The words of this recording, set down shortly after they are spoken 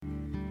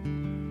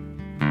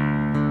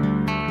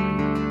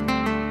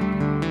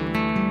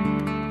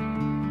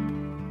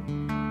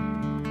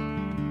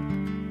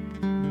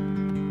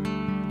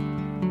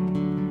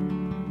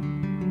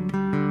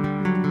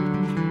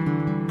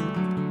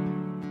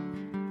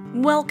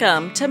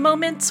Welcome to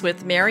Moments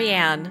with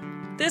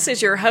Marianne. This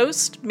is your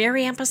host,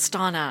 Marianne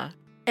Pastana,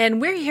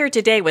 and we're here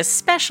today with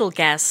special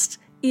guest,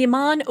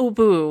 Iman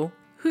Obu,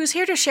 who's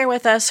here to share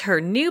with us her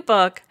new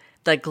book,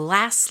 The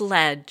Glass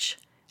Sledge: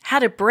 How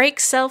to Break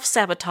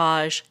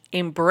Self-Sabotage,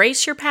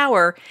 Embrace Your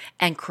Power,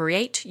 and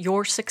Create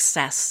Your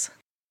Success.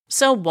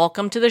 So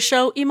welcome to the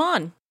show,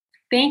 Iman.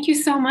 Thank you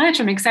so much.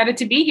 I'm excited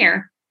to be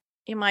here.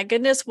 Oh my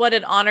goodness, what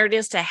an honor it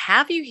is to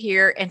have you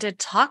here and to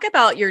talk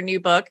about your new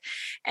book.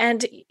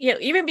 And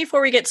even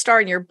before we get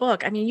started in your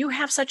book, you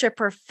have such a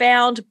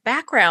profound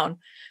background.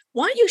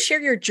 Why don't you share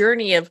your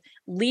journey of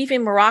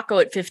leaving Morocco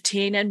at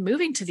 15 and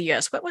moving to the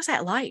US? What was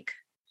that like?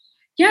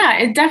 Yeah,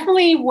 it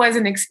definitely was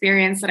an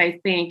experience that I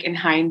think in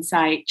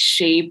hindsight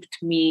shaped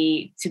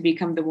me to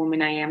become the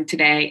woman I am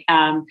today.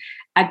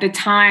 At the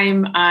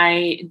time,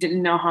 I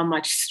didn't know how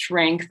much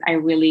strength I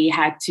really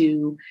had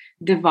to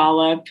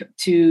develop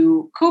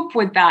to cope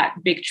with that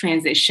big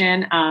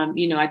transition.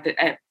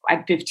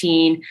 At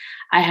 15,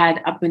 I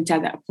had up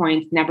until that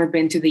point never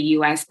been to the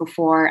US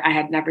before. I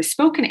had never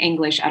spoken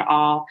English at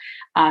all.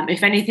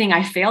 If anything,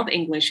 I failed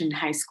English in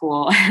high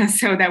school.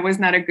 So that was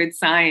not a good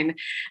sign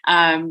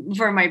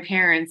for my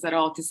parents at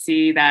all to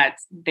see that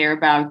they're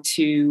about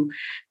to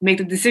make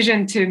the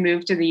decision to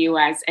move to the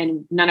US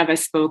and none of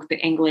us spoke the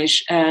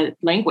English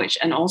language.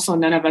 And also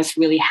none of us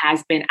really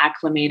has been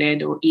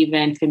acclimated or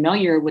even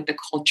familiar with the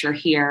culture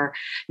here,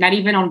 not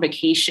even on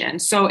vacation.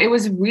 So it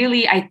was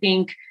really,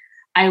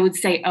 I would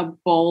say, a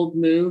bold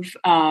move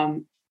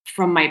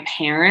from my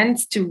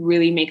parents to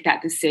really make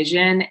that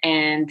decision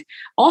and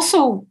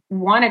also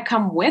want to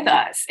come with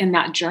us in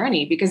that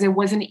journey because it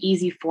wasn't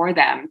easy for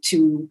them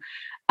to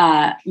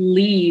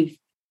leave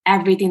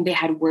everything they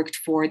had worked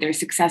for, their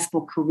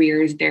successful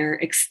careers, their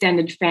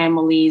extended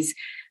families,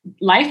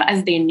 life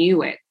as they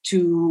knew it,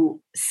 to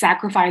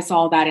sacrifice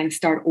all that and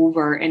start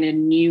over in a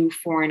new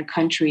foreign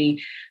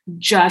country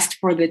just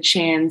for the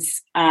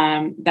chance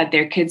that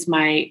their kids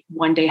might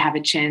one day have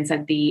a chance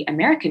at the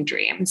American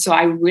dream. So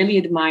I really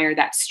admire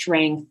that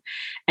strength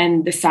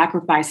and the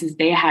sacrifices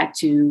they had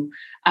to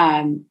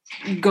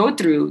go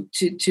through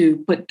to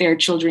put their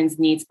children's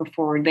needs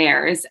before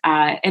theirs.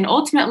 And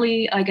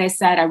ultimately, like I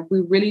said,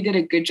 we really did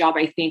a good job,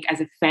 I think, as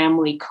a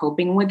family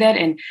coping with it.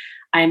 And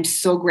I'm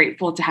so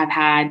grateful to have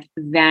had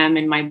them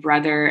and my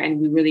brother, and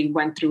we really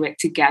went through it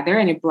together,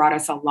 and it brought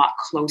us a lot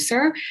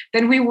closer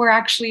than we were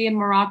actually in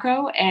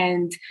Morocco.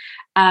 And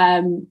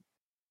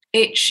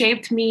it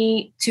shaped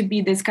me to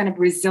be this kind of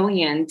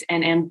resilient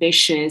and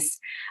ambitious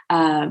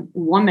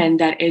woman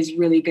that is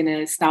really going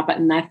to stop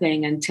at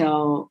nothing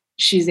until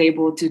she's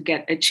able to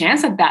get a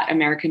chance at that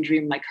American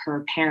dream like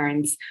her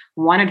parents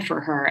wanted for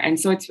her. And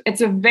so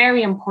it's a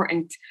very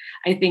important,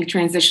 I think,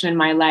 transition in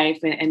my life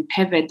and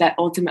pivot that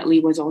ultimately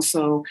was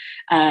also,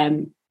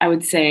 I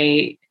would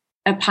say,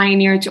 a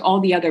pioneer to all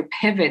the other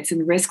pivots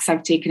and risks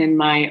I've taken in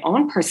my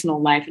own personal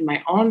life, in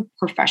my own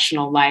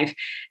professional life,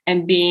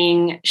 and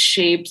being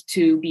shaped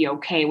to be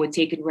okay with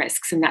taking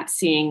risks and not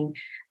seeing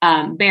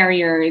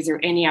barriers or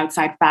any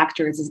outside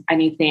factors as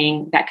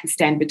anything that can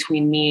stand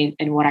between me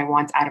and what I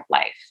want out of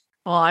life.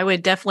 Well, I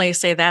would definitely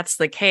say that's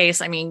the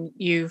case.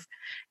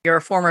 You're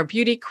a former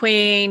beauty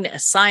queen, a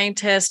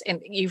scientist,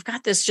 and you've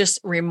got this just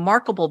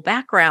remarkable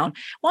background.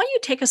 Why don't you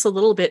take us a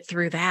little bit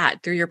through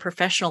your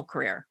professional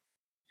career?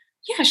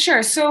 Yeah,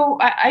 sure. So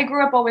I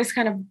grew up always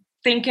kind of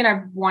thinking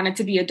I wanted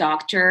to be a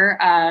doctor.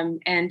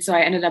 And so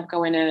I ended up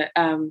going to,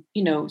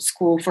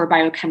 school for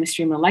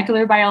biochemistry and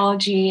molecular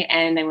biology.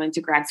 And I went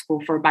to grad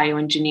school for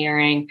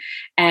bioengineering.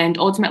 And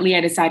ultimately,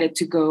 I decided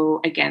to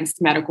go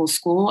against medical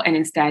school and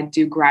instead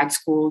do grad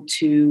school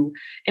to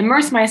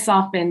immerse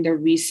myself in the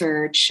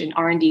research and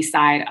R&D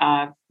side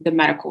of the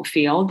medical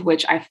field,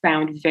 which I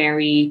found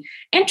very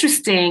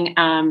interesting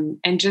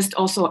and just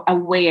also a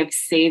way of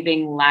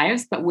saving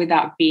lives, but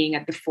without being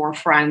at the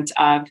forefront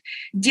of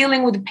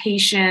dealing with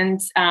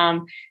patients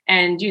and,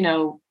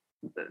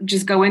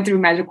 just going through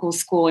medical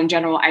school in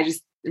general. I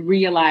just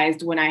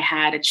realized when I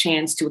had a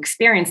chance to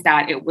experience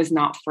that it was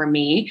not for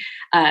me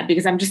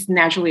because I'm just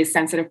naturally a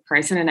sensitive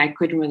person and I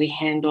couldn't really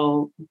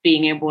handle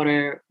being able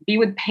to be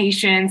with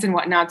patients and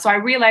whatnot. So I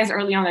realized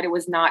early on that it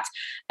was not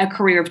a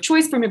career of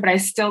choice for me, but I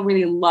still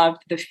really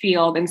loved the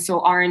field. And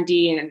so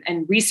R&D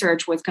and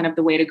research was kind of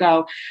the way to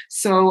go.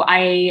 So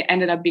I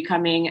ended up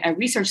becoming a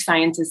research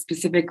scientist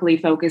specifically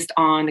focused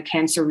on the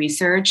cancer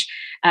research,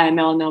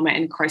 melanoma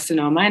and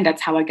carcinoma. And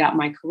that's how I got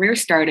my career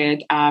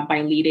started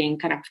by leading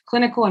kind of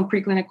clinical and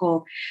preclinical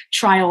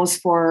trials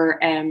for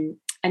a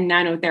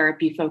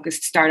nanotherapy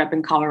focused startup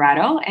in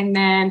Colorado. And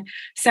then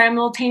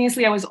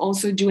simultaneously, I was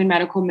also doing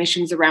medical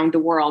missions around the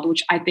world,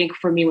 which I think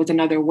for me was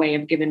another way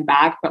of giving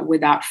back, but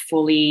without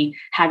fully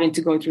having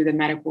to go through the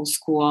medical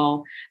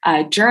school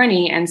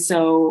journey. And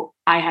so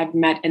I had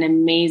met an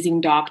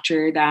amazing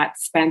doctor that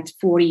spent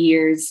 40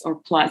 years or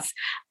plus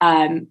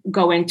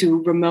going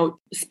to remote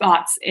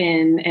spots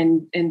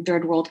in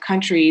third world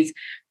countries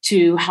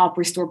to help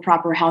restore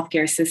proper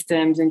healthcare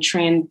systems and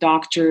train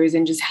doctors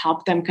and just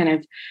help them kind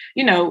of,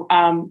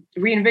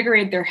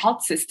 reinvigorate their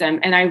health system.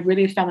 And I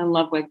really fell in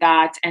love with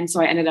that. And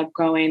so I ended up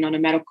going on a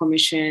medical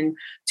mission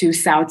to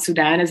South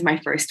Sudan as my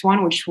first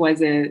one, which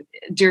was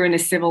during the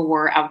civil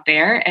war out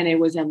there. And it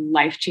was a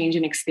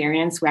life-changing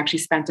experience. We actually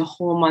spent a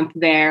whole month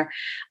there,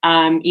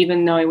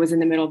 even though it was in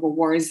the middle of a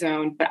war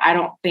zone. But I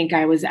don't think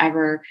I was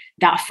ever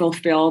that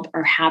fulfilled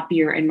or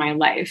happier in my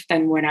life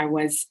than when I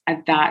was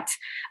at that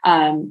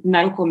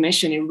medical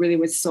mission. It really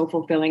was so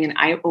fulfilling and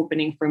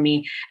eye-opening for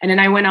me. And then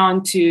I went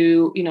on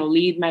to,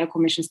 lead medical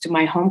missions to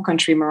my home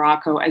country,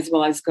 Morocco, as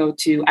well as go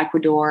to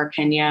Ecuador,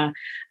 Kenya,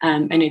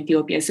 and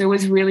Ethiopia. So it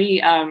was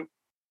really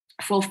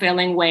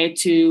fulfilling way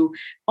to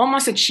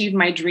almost achieve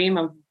my dream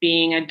of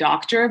being a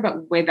doctor,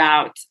 but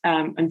without,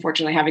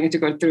 unfortunately, having to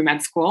go through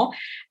med school.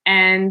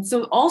 And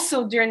so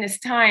also during this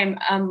time,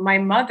 my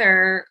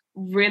mother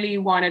really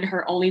wanted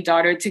her only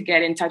daughter to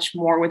get in touch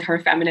more with her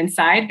feminine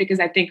side, because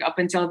I think up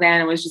until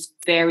then I was just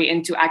very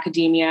into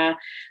academia,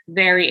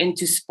 very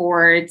into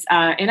sports.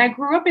 And I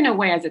grew up in a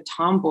way as a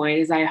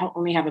tomboy, as I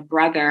only have a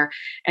brother.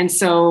 And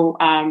so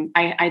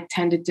I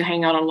tended to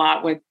hang out a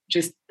lot with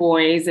just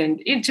boys.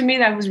 And to me,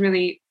 that was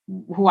really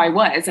who I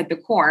was at the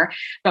core.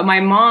 But my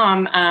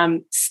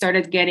mom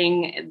started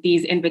getting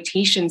these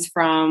invitations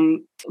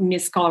from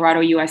Miss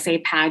Colorado USA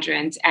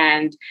pageant.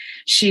 And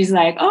she's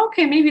like, oh,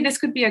 okay, maybe this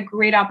could be a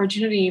great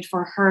opportunity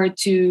for her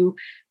to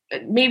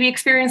maybe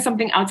experience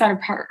something outside of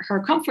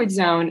her comfort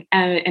zone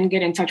and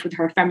get in touch with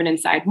her feminine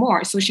side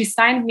more. So she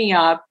signed me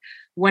up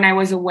when I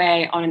was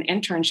away on an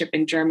internship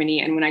in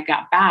Germany. And when I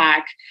got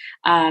back,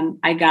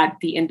 I got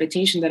the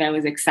invitation that I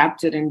was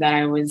accepted and that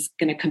I was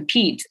going to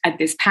compete at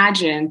this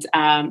pageant,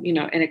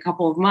 in a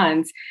couple of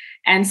months.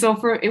 And so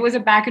it was a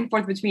back and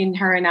forth between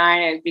her and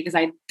I, because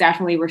I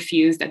definitely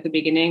refused at the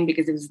beginning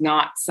because it was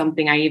not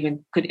something I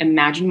even could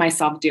imagine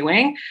myself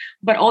doing.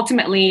 But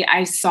ultimately,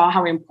 I saw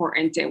how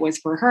important it was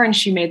for her. And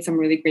she made some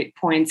really great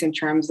points in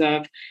terms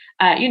of,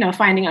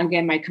 finding,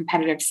 again, my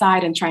competitive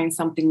side and trying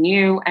something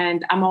new.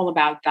 And I'm all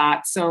about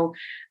that. So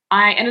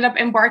I ended up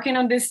embarking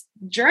on this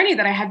journey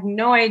that I had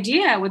no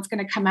idea what's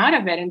going to come out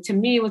of it. And to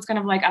me, it was kind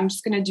of like, I'm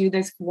just going to do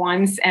this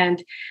once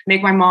and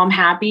make my mom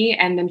happy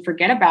and then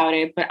forget about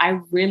it. But I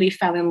really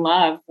fell in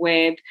love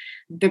with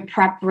the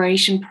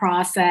preparation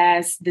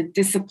process, the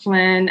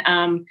discipline,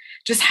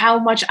 just how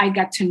much I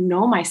got to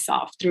know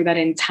myself through that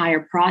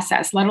entire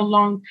process, let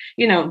alone,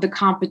 the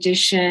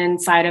competition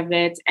side of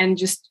it and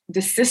just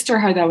the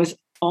sisterhood that was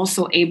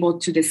also able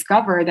to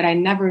discover that I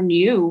never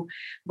knew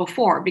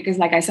before. Because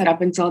like I said,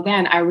 up until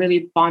then, I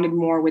really bonded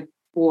more with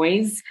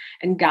boys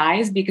and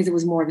guys because it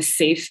was more of a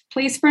safe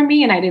place for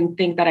me. And I didn't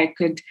think that I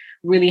could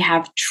really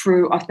have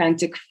true,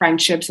 authentic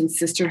friendships and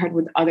sisterhood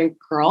with other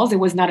girls. It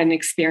was not an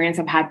experience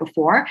I've had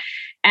before.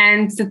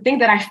 And to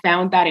think that I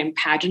found that in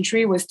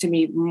pageantry was to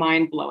me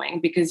mind-blowing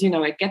because,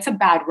 it gets a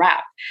bad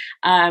rap.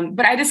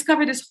 But I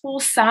discovered this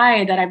whole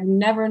side that I've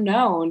never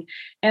known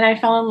and I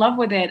fell in love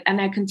with it. And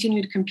I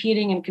continued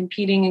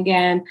competing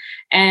again.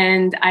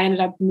 And I ended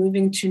up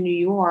moving to New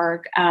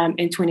York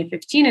in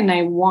 2015 and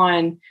I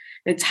won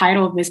the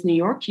title of Miss New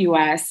York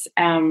US.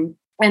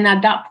 And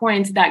at that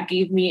point, that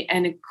gave me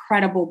an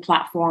incredible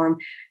platform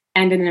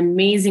and an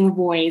amazing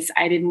voice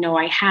I didn't know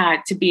I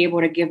had to be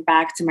able to give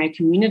back to my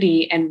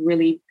community and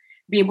really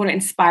be able to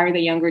inspire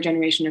the younger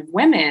generation of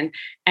women.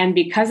 And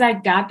because I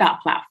got that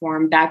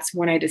platform, that's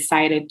when I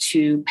decided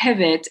to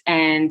pivot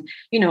and,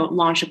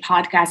 launch a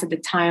podcast at the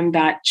time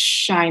that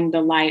shined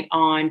the light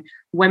on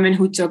women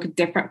who took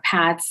different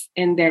paths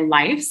in their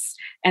lives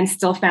and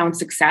still found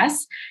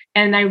success.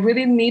 And I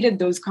really needed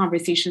those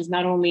conversations,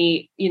 not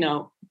only,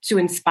 to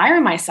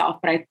inspire myself,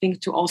 but I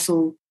think to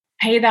also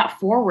pay that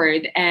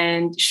forward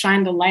and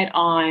shine the light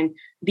on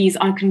these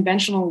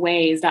unconventional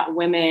ways that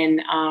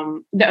women,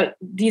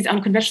 these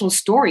unconventional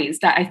stories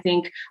that I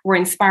think were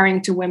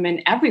inspiring to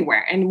women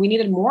everywhere. And we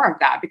needed more of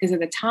that because at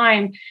the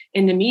time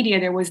in the media,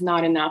 there was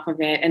not enough of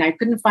it. And I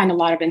couldn't find a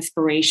lot of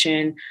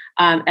inspiration,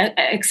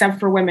 except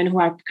for women who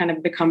have kind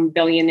of become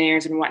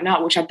billionaires and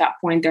whatnot, which at that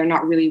point, they're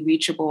not really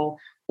reachable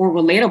or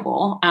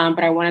relatable.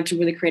 But I wanted to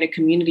really create a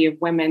community of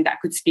women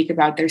that could speak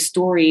about their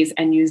stories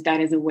and use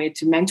that as a way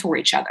to mentor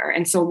each other.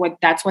 And so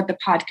that's what the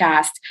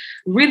podcast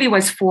really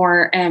was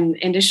for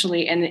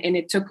initially. And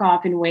it took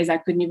off in ways I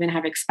couldn't even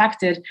have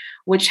expected,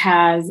 which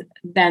has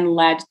then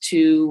led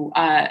to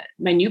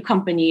my new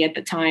company at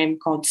the time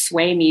called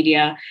Sway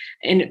Media,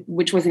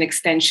 which was an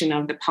extension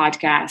of the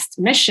podcast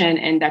mission.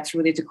 And that's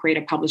really to create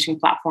a publishing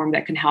platform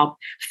that can help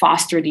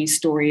foster these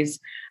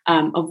stories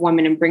of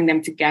women and bring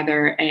them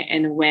together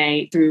in a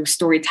way through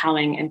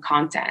storytelling and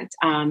content.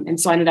 And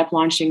so I ended up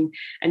launching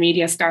a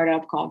media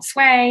startup called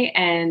Sway.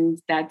 And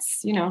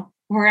that's,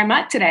 where I'm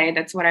at today.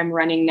 That's what I'm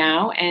running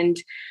now. And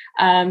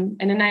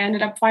then I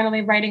ended up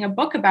finally writing a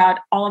book about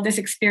all of this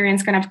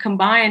experience kind of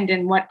combined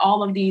and what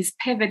all of these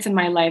pivots in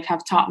my life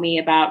have taught me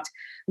about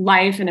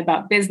life and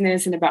about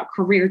business and about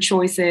career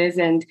choices.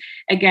 And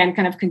again,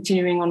 kind of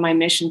continuing on my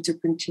mission to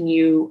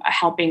continue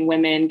helping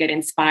women get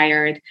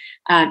inspired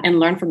and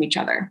learn from each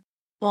other.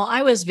 Well,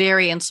 I was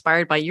very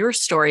inspired by your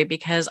story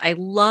because I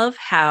love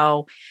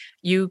how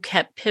you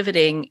kept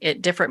pivoting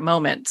at different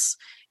moments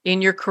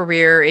in your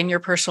career, in your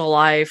personal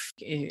life,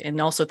 and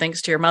also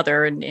thanks to your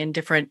mother and in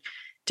different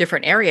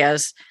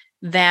areas.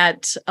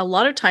 That a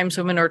lot of times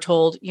women are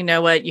told, you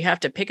know what, you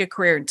have to pick a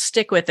career and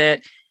stick with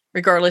it,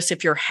 regardless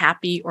if you're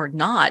happy or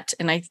not.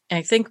 And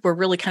I think we're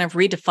really kind of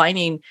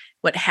redefining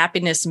what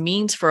happiness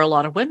means for a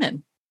lot of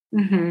women.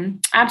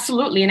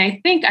 Absolutely. And I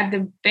think at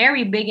the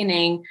very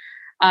beginning,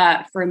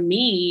 for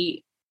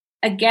me,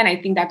 again,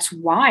 I think that's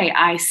why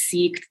I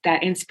seeked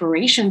that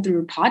inspiration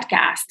through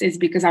podcast is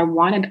because I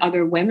wanted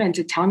other women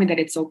to tell me that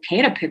it's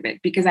okay to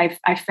pivot because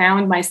I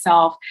found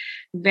myself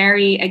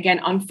very, again,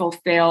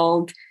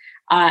 unfulfilled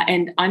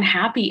and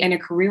unhappy in a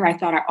career I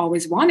thought I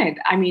always wanted.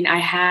 I mean, I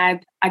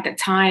had at the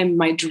time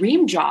my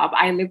dream job.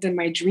 I lived in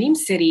my dream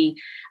city.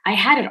 I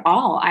had it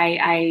all.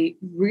 I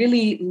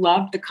really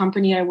loved the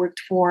company I worked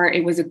for.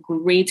 It was a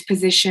great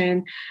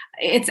position.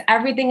 It's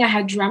everything I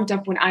had dreamt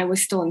of when I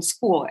was still in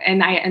school.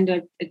 And I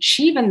ended up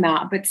achieving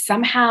that. But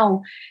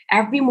somehow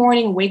every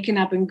morning waking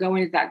up and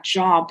going to that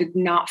job did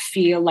not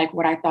feel like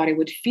what I thought it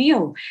would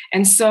feel.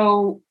 And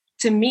so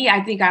to me,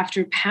 I think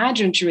after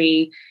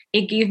pageantry,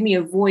 it gave me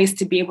a voice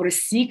to be able to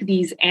seek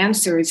these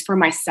answers for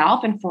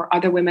myself and for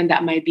other women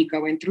that might be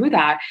going through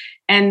that.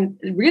 And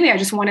really, I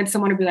just wanted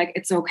someone to be like,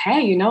 it's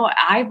okay. You know,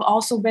 I've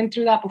also been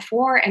through that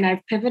before and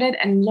I've pivoted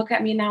and look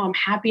at me now, I'm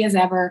happy as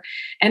ever.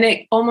 And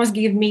it almost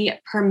gave me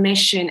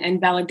permission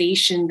and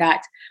validation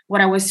that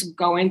what I was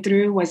going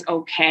through was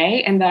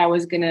okay and that I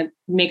was going to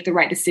make the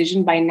right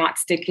decision by not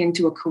sticking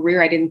to a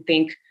career I didn't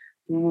think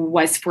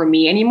was for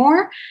me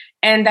anymore,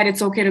 and that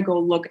it's okay to go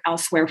look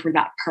elsewhere for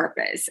that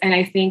purpose. And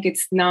I think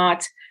it's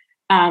not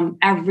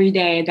every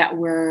day that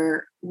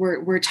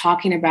we're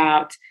talking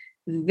about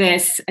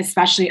this,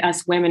 especially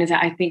us women, is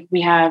that I think we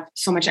have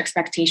so much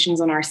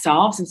expectations on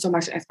ourselves and so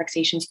much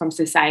expectations from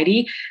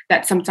society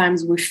that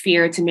sometimes we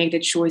fear to make the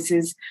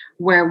choices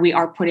where we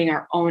are putting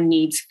our own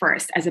needs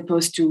first, as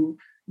opposed to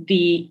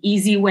the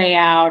easy way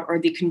out or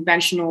the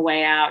conventional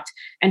way out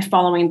and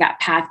following that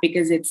path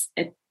because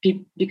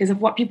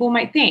of what people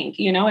might think,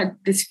 you know,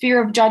 this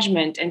fear of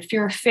judgment and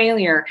fear of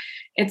failure,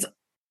 it's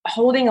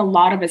holding a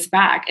lot of us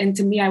back. And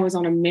to me, I was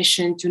on a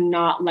mission to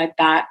not let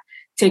that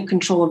take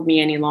control of me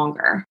any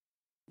longer.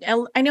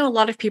 I know a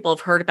lot of people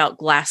have heard about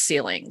glass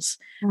ceilings,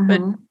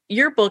 but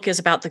your book is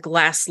about the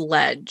glass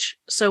ledge.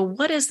 So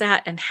what is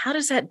that and how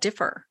does that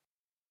differ?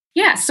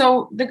 Yeah,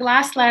 so the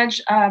glass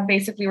ledge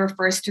basically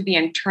refers to the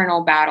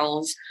internal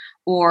battles,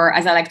 or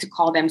as I like to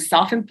call them,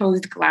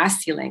 self-imposed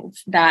glass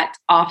ceilings that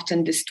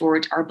often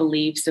distort our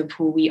beliefs of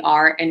who we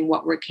are and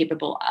what we're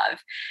capable of.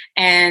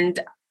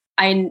 And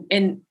I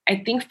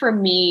think for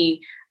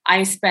me,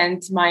 I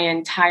spent my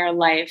entire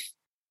life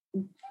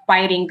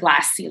fighting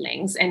glass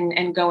ceilings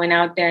and going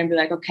out there and be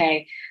like,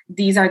 okay,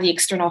 these are the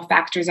external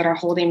factors that are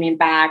holding me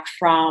back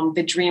from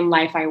the dream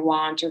life I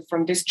want, or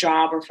from this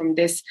job, or from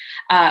this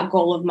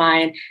goal of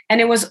mine.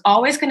 And it was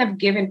always kind of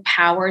giving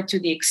power to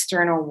the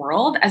external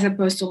world as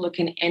opposed to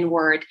looking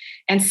inward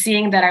and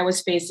seeing that I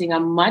was facing a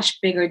much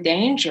bigger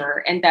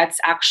danger. And that's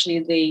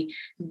actually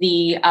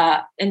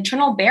the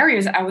internal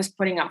barriers I was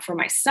putting up for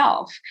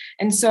myself.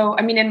 And so,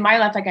 I mean, in my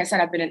life, like I said,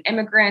 I've been an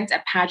immigrant,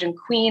 a pageant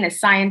queen, a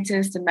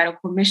scientist, a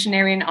medical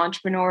missionary, an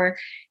entrepreneur,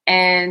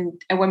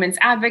 and a women's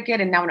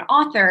advocate, and now an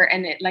author.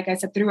 And like I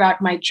said,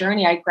 throughout my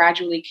journey, I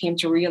gradually came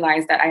to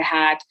realize that I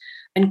had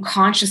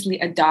unconsciously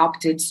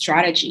adopted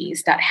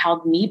strategies that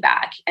held me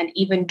back and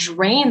even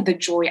drained the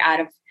joy out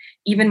of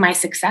even my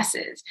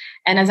successes.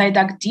 And as I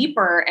dug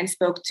deeper and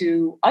spoke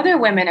to other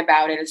women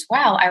about it as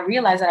well, I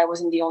realized that I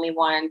wasn't the only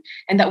one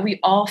and that we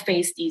all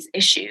face these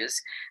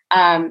issues.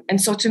 And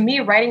so to me,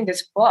 writing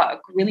this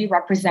book really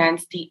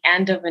represents the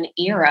end of an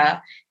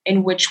era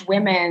in which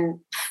women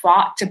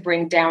fought to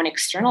bring down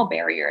external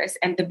barriers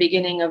and the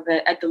beginning of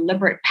a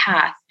deliberate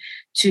path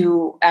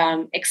to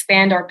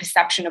expand our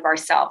perception of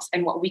ourselves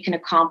and what we can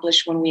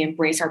accomplish when we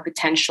embrace our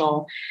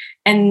potential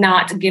and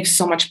not give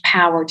so much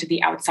power to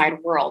the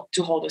outside world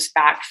to hold us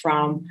back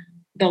from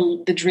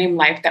the dream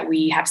life that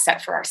we have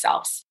set for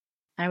ourselves.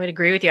 I would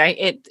agree with you.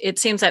 It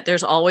seems that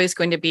there's always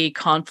going to be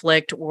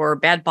conflict or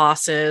bad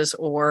bosses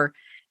or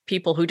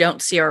people who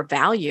don't see our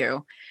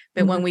value.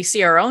 But when we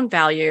see our own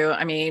value,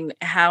 I mean,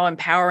 how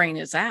empowering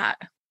is that?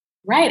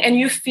 Right. And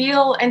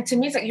to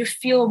me, it's like you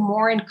feel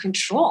more in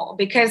control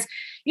because,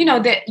 you know,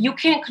 that you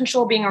can't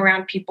control being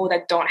around people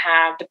that don't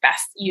have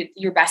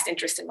your best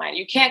interest in mind.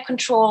 You can't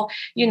control,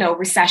 you know,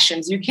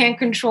 recessions. You can't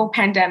control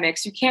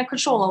pandemics. You can't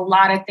control a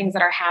lot of things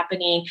that are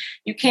happening.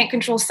 You can't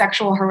control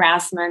sexual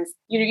harassment.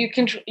 You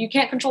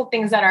can't control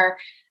things that are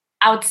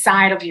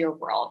outside of your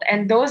world.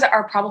 And those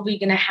are probably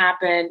going to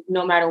happen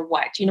no matter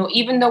what, you know,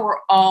 even though we're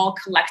all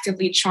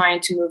collectively trying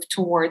to move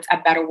towards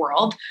a better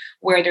world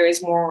where there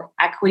is more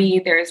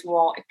equity, there is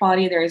more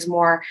equality, there is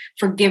more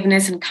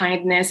forgiveness and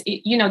kindness,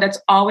 you know, that's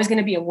always going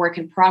to be a work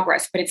in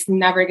progress, but it's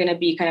never going to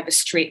be kind of a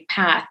straight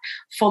path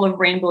full of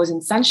rainbows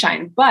and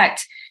sunshine.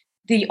 But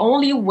the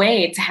only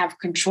way to have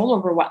control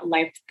over what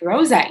life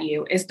throws at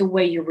you is the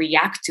way you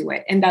react to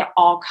it. And that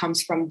all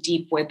comes from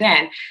deep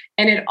within.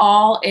 And it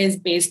all is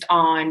based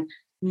on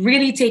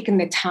really taking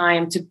the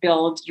time to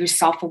build your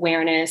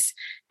self-awareness,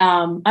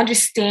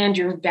 understand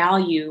your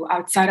value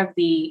outside of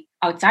the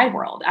outside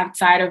world,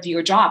 outside of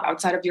your job,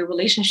 outside of your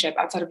relationship,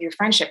 outside of your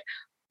friendship.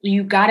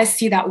 You got to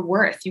see that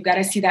worth. You got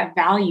to see that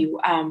value.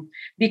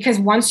 Because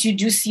once you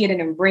do see it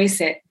and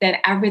embrace it, then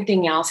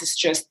everything else is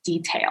just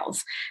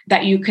details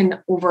that you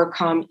can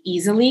overcome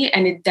easily.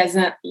 And it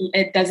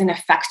doesn't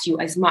affect you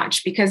as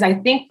much. Because I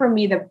think for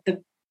me, the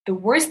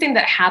worst thing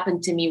that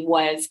happened to me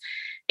was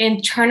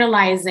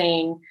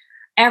internalizing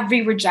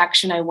every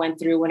rejection I went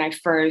through when I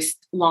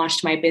first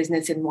launched my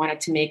business and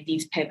wanted to make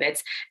these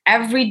pivots.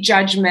 Every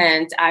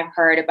judgment I've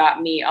heard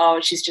about me,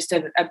 oh, she's just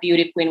a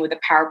beauty queen with a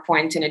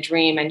PowerPoint and a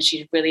dream, and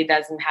she really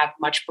doesn't have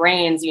much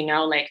brains,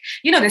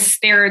 the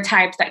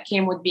stereotypes that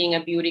came with being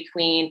a beauty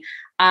queen.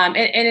 And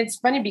it's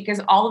funny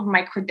because all of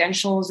my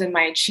credentials and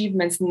my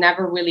achievements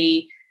never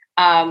really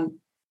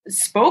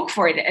spoke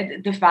for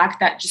it. The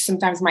fact that just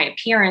sometimes my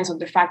appearance, or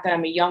the fact that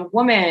I'm a young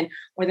woman,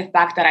 or the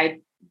fact that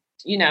I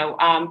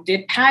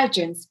did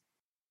pageants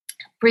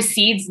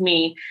precedes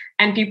me,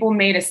 and people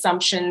made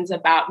assumptions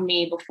about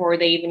me before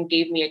they even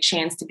gave me a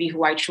chance to be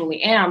who I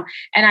truly am.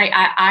 And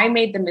I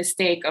made the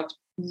mistake of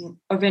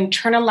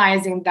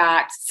internalizing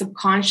that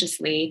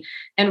subconsciously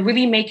and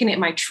really making it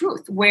my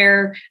truth,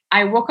 where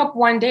I woke up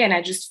one day and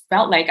I just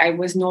felt like I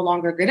was no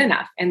longer good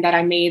enough, and that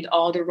I made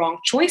all the wrong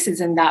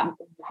choices, and that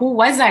who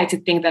was I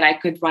to think that I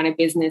could run a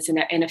business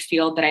in a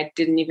field that I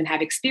didn't even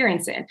have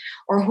experience in?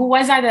 Or who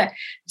was I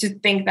to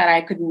think that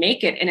I could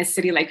make it in a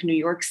city like New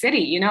York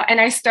City,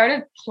 And I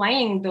started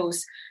playing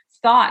those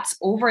thoughts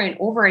over and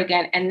over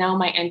again. And now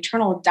my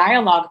internal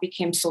dialogue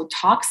became so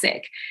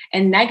toxic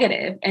and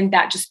negative, and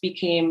that just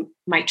became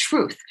my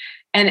truth.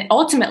 And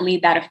ultimately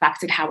that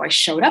affected how I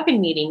showed up in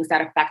meetings,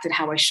 that affected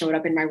how I showed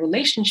up in my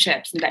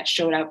relationships, and that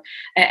showed up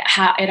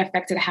how it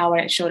affected how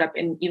I showed up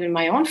in even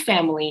my own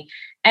family.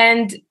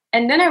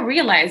 And then I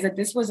realized that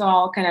this was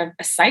all kind of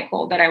a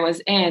cycle that I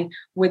was in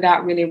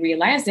without really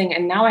realizing.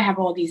 And now I have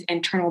all these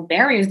internal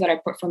barriers that I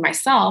put for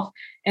myself.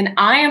 And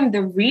I am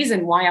the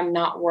reason why I'm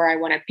not where I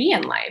want to be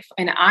in life.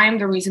 And I am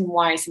the reason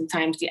why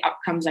sometimes the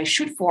outcomes I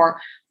shoot for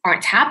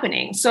aren't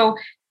happening.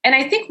 And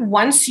I think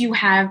once you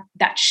have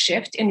that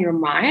shift in your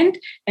mind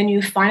and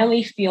you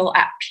finally feel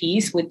at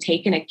peace with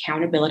taking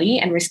accountability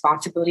and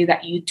responsibility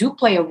that you do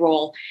play a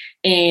role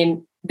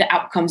in the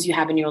outcomes you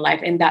have in your life,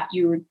 and that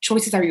your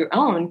choices are your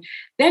own,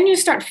 then you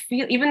start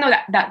even though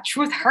that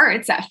truth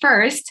hurts at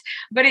first,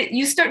 but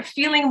you start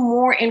feeling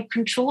more in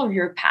control of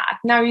your path.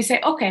 Now you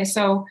say, okay,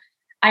 so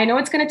I know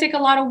it's going to take a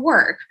lot of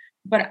work,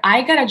 but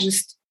I got to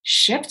just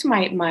shift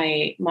my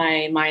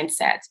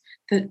mindset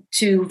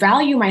to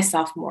value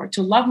myself more,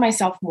 to love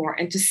myself more,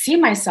 and to see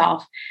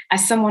myself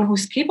as someone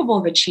who's capable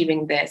of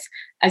achieving this,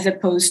 as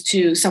opposed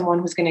to someone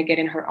who's going to get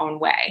in her own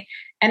way.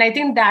 And I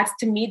think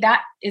to me,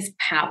 that is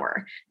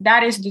power.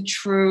 That is the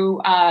true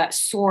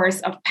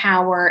source of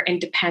power,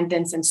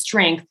 independence, and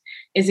strength,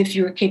 is if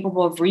you're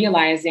capable of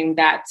realizing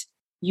that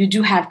you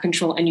do have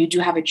control and you do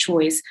have a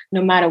choice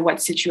no matter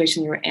what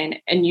situation you're in,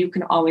 and you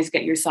can always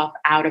get yourself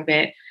out of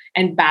it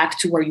and back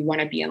to where you want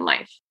to be in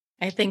life.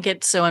 I think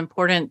it's so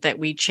important that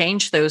we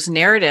change those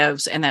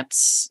narratives. And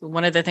that's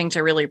one of the things I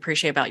really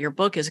appreciate about your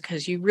book, is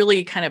because you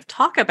really kind of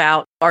talk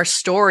about our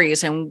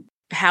stories and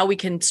how we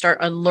can start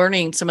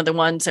unlearning some of the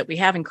ones that we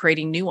have and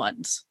creating new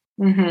ones.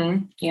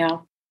 Mm-hmm. Yeah.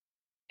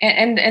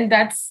 And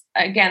that's,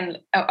 again,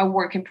 a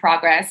work in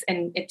progress,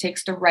 and it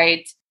takes the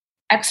right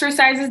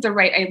exercises, the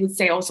right, I would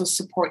say, also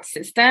support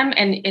system.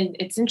 And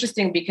it's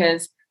interesting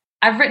because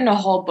I've written a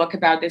whole book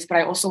about this, but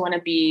I also want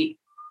to be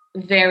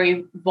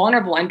very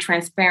vulnerable and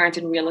transparent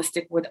and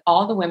realistic with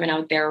all the women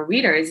out there,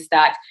 readers,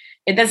 that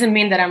it doesn't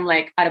mean that I'm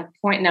like at a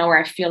point now where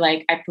I feel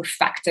like I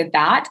perfected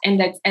that.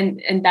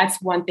 And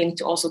that's one thing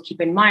to also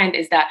keep in mind,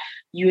 is that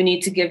you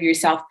need to give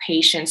yourself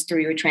patience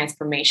through your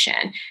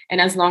transformation.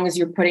 And as long as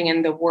you're putting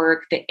in the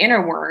work, the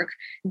inner work,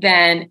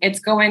 then it's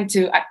going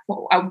to,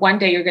 one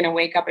day you're going to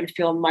wake up and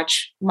feel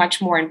much, much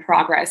more in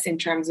progress in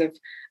terms of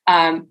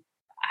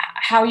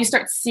how you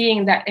start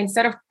seeing that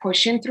instead of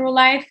pushing through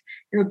life,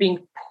 you're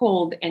being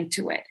pulled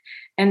into it.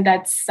 And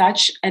that's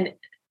such an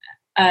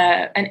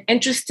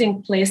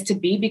interesting place to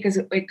be, because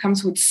it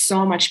comes with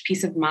so much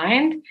peace of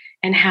mind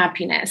and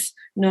happiness,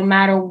 no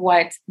matter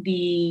what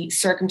the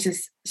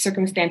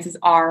circumstances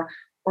are,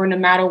 or no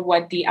matter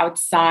what the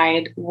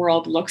outside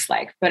world looks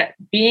like. But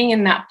being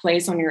in that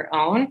place on your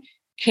own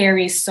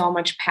carries so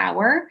much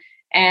power.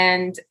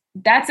 And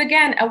that's,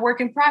 again, a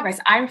work in progress.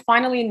 I'm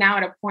finally now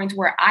at a point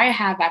where I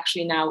have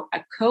actually now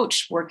a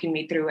coach working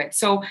me through it.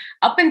 So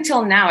up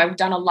until now, I've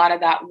done a lot of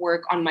that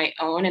work on my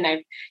own. And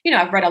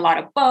I've read a lot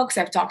of books.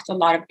 I've talked to a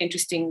lot of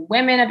interesting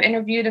women. I've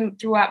interviewed them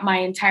throughout my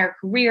entire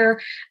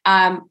career.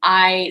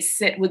 I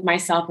sit with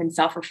myself in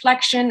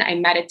self-reflection. I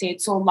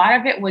meditate. So a lot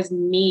of it was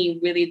me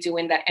really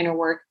doing that inner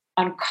work,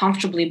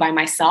 uncomfortably by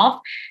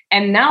myself.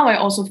 And now I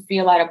also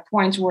feel at a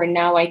point where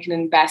now I can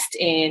invest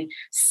in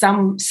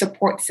some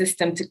support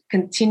system to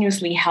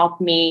continuously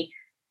help me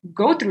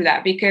go through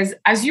that. Because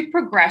as you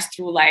progress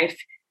through life,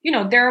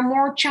 there are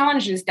more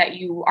challenges that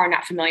you are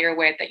not familiar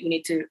with that you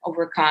need to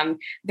overcome.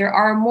 There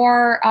are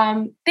more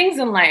things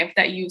in life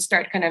that you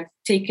start kind of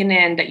taking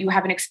in that you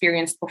haven't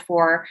experienced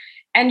before.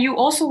 And you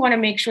also want to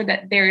make sure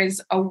that there is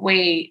a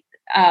way,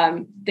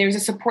 there's a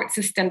support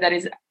system that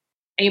is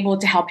able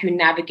to help you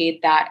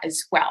navigate that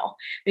as well.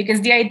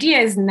 Because the idea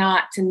is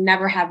not to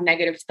never have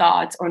negative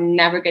thoughts or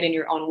never get in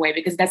your own way,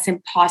 because that's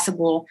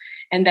impossible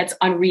and that's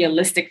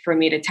unrealistic for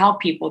me to tell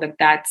people that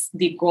that's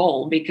the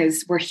goal,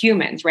 because we're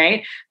humans,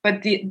 right?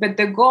 But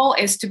the goal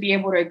is to be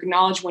able to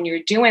acknowledge when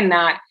you're doing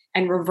that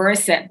and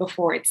reverse it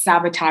before it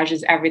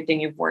sabotages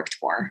everything you've worked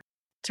for.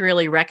 It's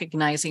really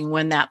recognizing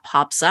when that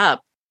pops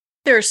up.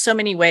 There are so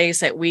many ways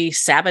that we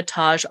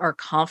sabotage our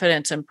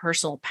confidence and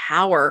personal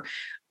power.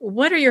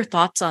 What are your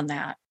thoughts on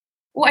that?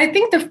 Well, I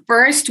think the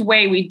first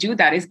way we do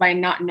that is by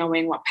not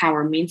knowing what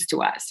power means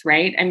to us,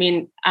 right? I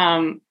mean,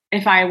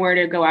 if I were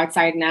to go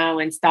outside now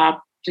and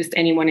stop just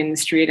anyone in the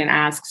street and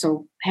ask,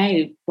 so,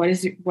 hey, what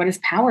does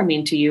power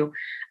mean to you?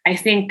 I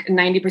think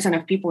 90%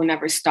 of people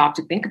never stop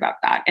to think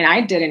about that. And I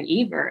didn't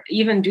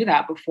even do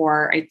that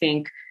before, I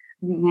think,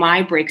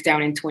 my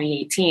breakdown in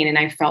 2018. And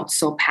I felt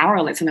so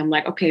powerless. And I'm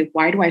like, okay,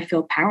 why do I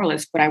feel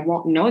powerless? But I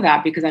won't know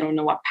that because I don't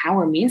know what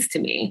power means to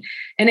me.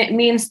 And it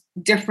means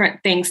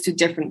different things to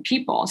different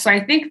people. So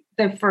I think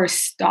the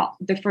first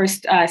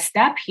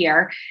step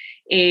here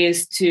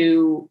is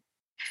to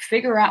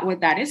figure out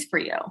what that is for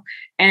you.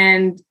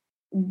 And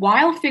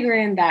while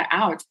figuring that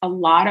out, a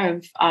lot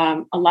of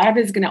it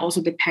is going to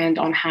also depend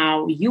on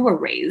how you were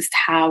raised,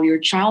 how your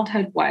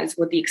childhood was,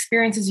 what the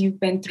experiences you've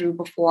been through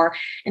before,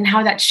 and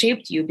how that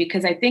shaped you.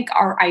 Because I think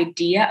our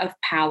idea of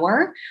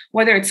power,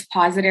 whether it's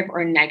positive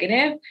or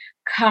negative,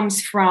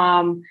 comes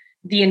from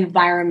the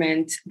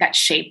environment that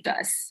shaped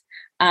us.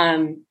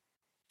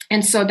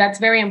 And so that's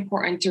very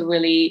important to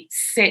really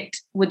sit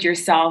with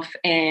yourself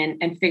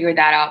and figure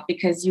that out,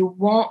 because you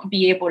won't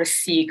be able to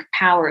seek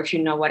power if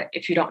you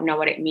don't know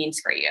what it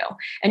means for you.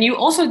 And you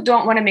also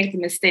don't want to make the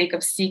mistake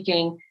of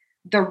seeking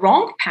the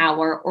wrong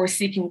power or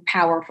seeking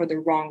power for the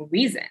wrong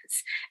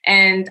reasons.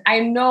 And I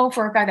know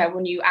for a fact that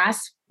when you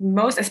ask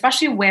most,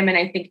 especially women,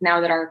 I think now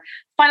that are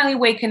finally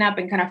waking up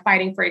and kind of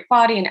fighting for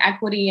equality and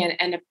equity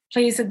and a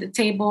place at the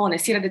table and a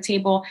seat at the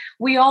table,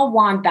 we all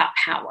want that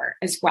power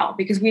as well,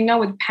 because we know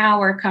with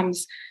power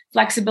comes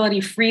flexibility,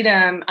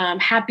 freedom,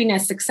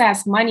 happiness,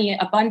 success, money,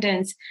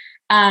 abundance.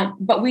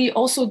 But we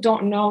also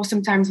don't know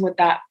sometimes what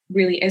that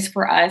really is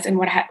for us and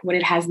what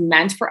it has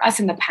meant for us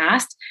in the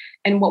past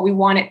and what we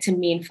want it to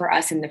mean for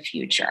us in the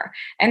future.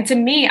 And to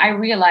me, I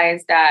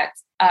realized that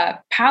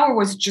power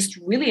was just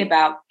really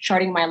about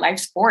charting my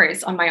life's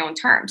course on my own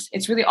terms.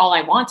 It's really all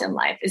I want in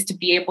life, is to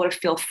be able to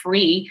feel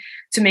free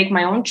to make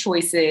my own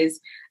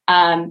choices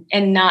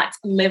and not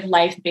live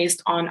life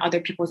based on other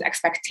people's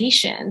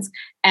expectations,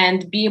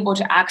 and be able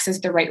to access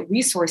the right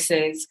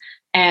resources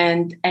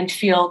and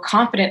feel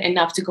confident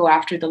enough to go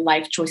after the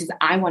life choices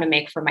I want to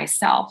make for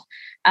myself.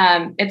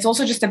 It's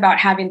also just about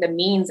having the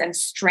means and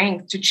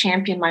strength to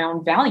champion my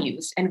own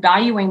values and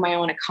valuing my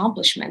own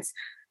accomplishments,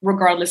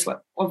 regardless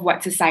of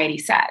what society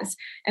says.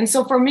 And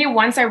so for me,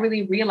 once I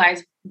really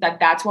realized that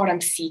that's what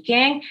I'm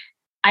seeking,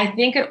 I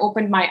think it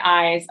opened my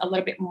eyes a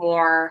little bit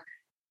more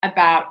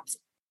about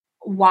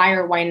why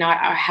or why not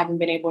I haven't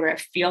been able to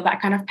feel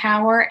that kind of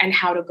power and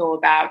how to go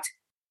about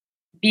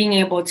being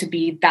able to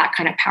be that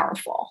kind of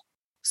powerful.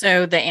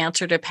 So the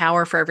answer to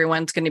power for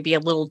everyone's going to be a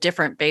little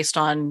different based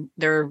on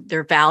their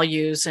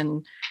values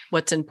and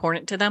what's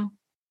important to them?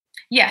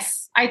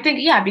 Yes, I think,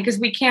 because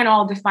we can't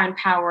all define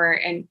power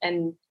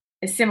in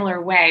a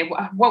similar way.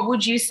 What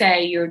would you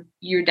say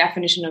your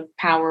definition of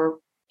power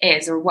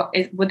is, or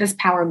what does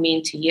power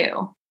mean to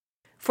you?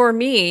 For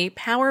me,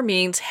 power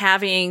means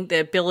having the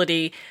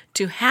ability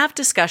to have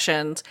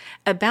discussions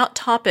about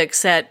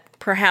topics that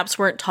perhaps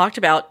weren't talked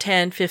about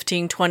 10,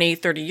 15, 20,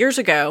 30 years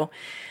ago,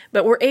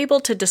 but we're able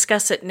to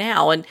discuss it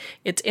now. And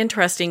it's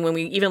interesting when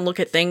we even look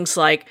at things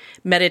like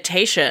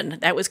meditation.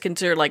 That was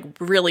considered like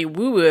really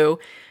woo-woo,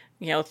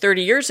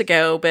 30 years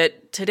ago,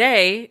 but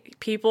today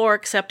people are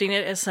accepting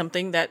it as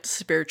something that's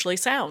spiritually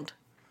sound.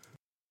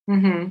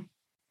 Mm-hmm.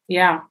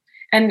 Yeah.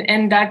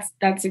 And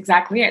that's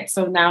exactly it.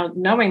 So now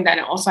knowing that,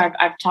 and also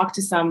I've talked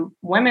to some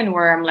women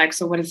where I'm like,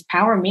 so what does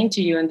power mean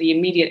to you? And the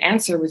immediate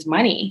answer was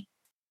money.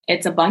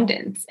 It's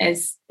abundance.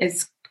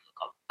 It's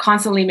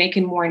constantly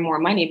making more and more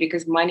money,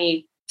 because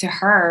money to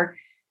her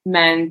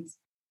meant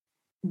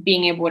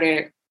being able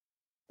to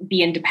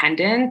be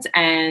independent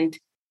and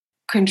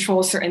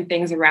control certain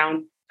things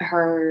around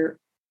her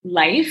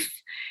life.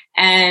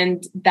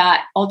 And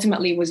that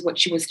ultimately was what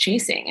she was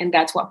chasing. And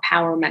that's what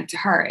power meant to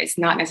her. It's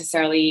not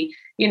necessarily,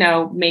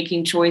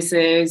 making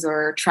choices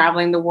or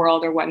traveling the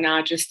world or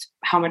whatnot, just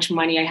how much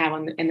money I have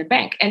in the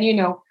bank. And,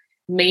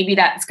 maybe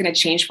that's going to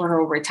change for her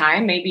over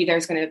time. Maybe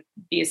there's going to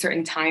be a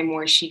certain time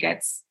where she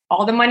gets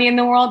all the money in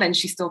the world and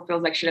she still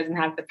feels like she doesn't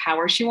have the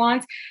power she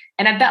wants.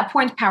 And at that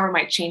point, power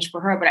might change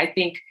for her. But I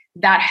think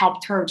that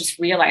helped her just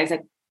realize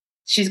that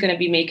she's going to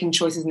be making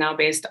choices now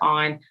based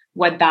on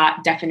what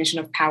that definition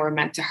of power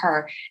meant to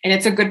her. And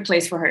it's a good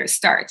place for her to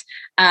start.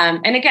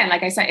 And again,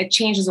 like I said, it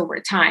changes over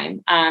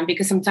time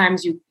because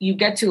sometimes you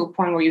get to a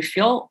point where you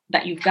feel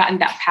that you've gotten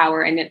that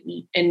power and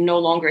it no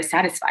longer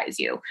satisfies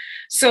you.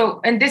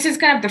 So, and this is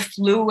kind of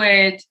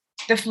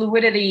the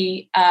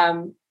fluidity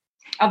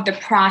of the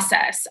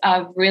process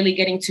of really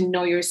getting to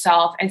know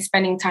yourself and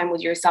spending time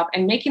with yourself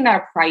and making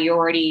that a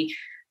priority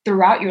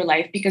throughout your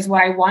life. Because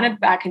what I wanted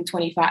back in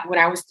 25, when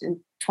I was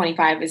in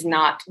 25 is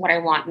not what I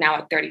want now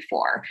at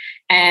 34.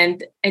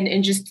 And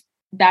just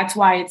that's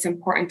why it's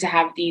important to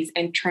have these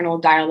internal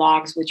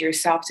dialogues with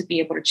yourself to be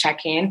able to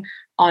check in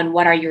on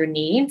what are your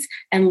needs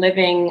and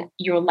living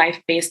your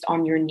life based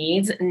on your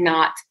needs,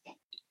 not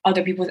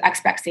other people's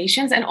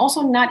expectations, and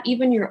also not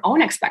even your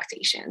own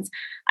expectations.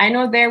 I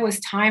know there was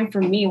time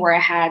for me where I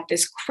had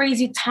this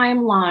crazy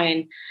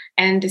timeline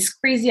and this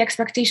crazy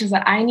expectations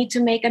that I need to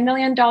make $1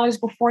 million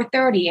before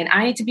 30 and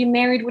I need to be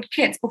married with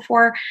kids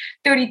before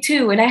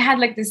 32. And I had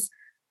like this,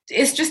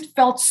 it's just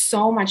felt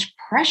so much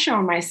pressure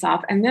on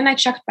myself. And then I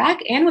checked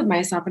back in with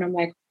myself and I'm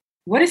like,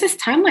 what is this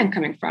timeline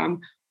coming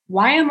from?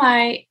 Why am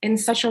I in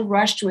such a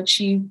rush to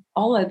achieve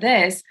all of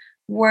this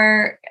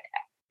where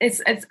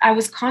I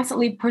was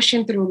constantly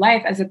pushing through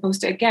life as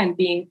opposed to, again,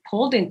 being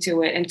pulled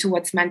into it, into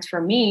what's meant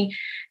for me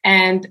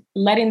and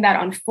letting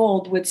that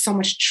unfold with so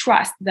much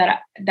trust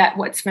that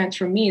what's meant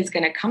for me is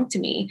going to come to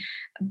me.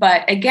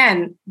 But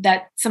again,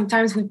 that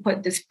sometimes we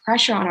put this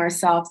pressure on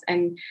ourselves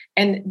and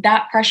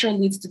that pressure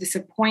leads to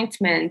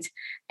disappointment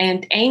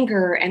and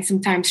anger and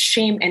sometimes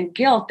shame and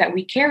guilt that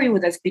we carry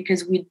with us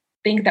because we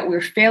think that we're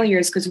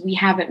failures because we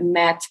haven't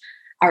met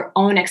our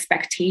own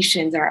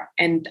expectations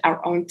and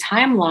our own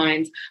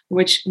timelines,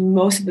 which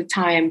most of the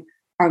time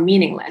are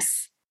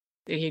meaningless.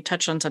 You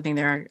touched on something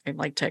there I'd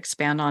like to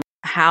expand on,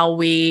 how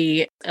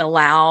we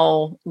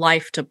allow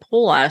life to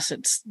pull us.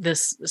 It's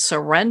this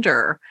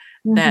surrender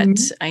that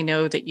I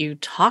know that you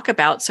talk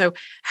about. So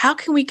how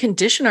can we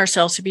condition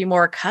ourselves to be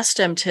more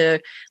accustomed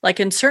to like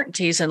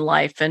uncertainties in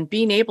life and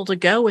being able to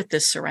go with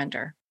this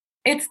surrender?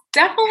 It's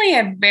definitely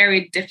a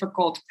very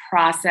difficult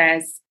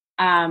process.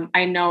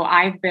 I know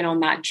I've been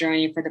on that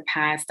journey for the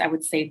past, I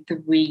would say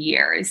 3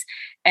 years.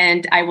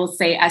 And I will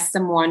say, as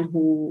someone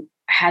who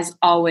has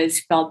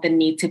always felt the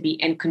need to be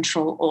in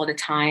control all the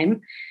time,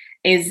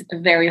 is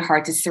very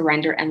hard to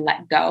surrender and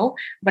let go.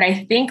 But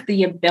I think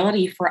the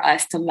ability for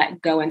us to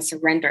let go and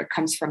surrender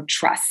comes from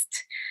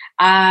trust.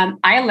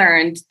 I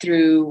learned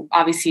through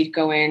obviously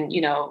going,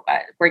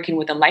 working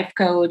with a life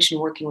coach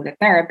and working with a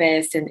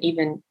therapist and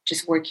even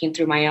just working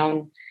through my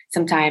own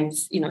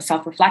sometimes,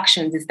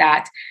 self-reflections is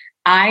that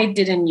I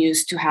didn't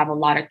used to have a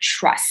lot of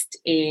trust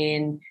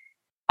in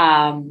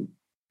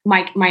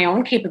my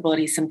own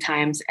capabilities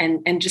sometimes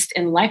and just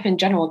in life in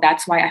general.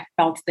 That's why I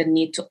felt the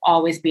need to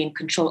always be in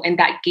control. And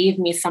that gave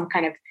me some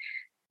kind of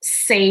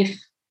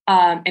safe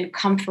and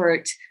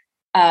comfort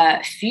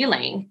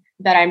feeling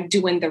that I'm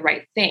doing the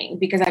right thing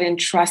because I didn't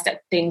trust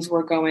that things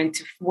were going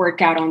to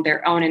work out on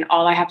their own. And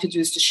all I have to do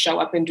is to show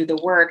up and do the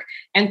work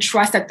and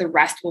trust that the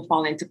rest will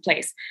fall into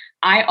place.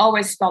 I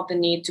always felt the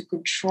need to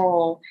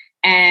control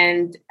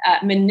and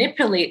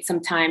manipulate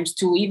sometimes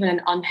to even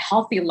an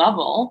unhealthy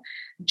level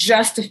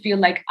just to feel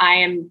like I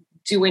am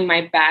doing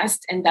my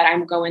best and that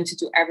I'm going to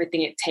do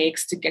everything it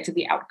takes to get to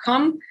the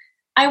outcome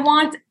I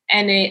want.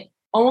 And it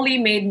only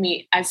made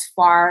me as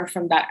far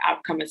from that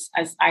outcome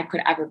as I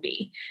could ever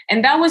be.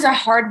 And that was a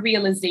hard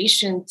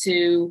realization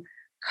to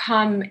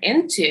come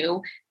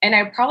into. And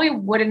I probably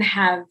wouldn't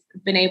have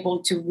been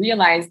able to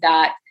realize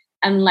that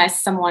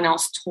unless someone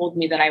else told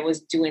me that I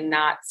was doing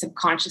that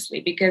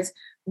subconsciously, because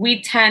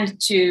we tend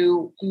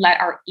to let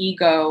our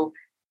ego,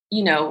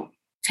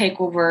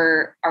 take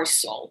over our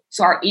soul.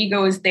 So our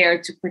ego is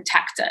there to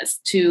protect us,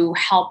 to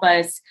help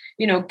us,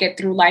 get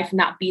through life,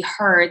 not be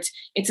hurt.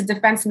 It's a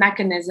defense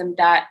mechanism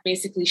that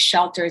basically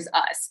shelters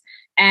us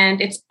and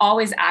it's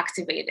always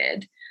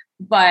activated.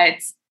 But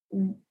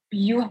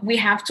we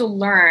have to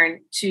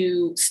learn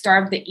to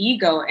starve the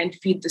ego and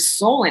feed the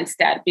soul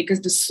instead,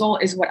 because the soul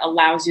is what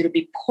allows you to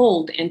be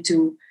pulled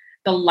into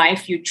the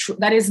life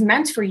that is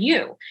meant for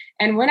you.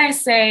 And when I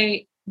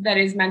say that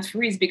is meant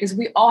for you, is because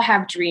we all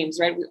have dreams,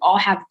 right? We all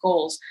have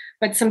goals,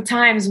 but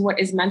sometimes what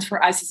is meant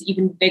for us is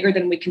even bigger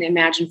than we can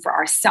imagine for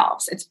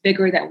ourselves. It's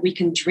bigger than we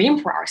can dream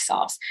for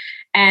ourselves.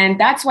 And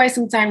that's why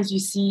sometimes you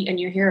see and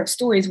you hear of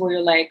stories where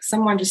you're like,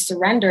 someone just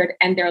surrendered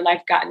and their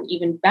life gotten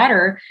even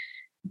better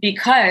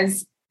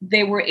because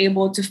they were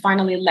able to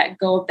finally let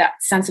go of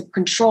that sense of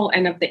control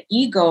and of the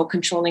ego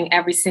controlling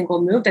every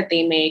single move that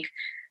they make,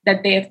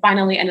 that they have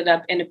finally ended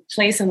up in a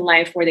place in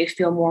life where they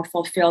feel more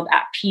fulfilled,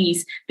 at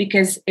peace,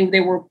 because they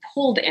were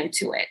pulled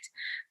into it.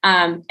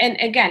 And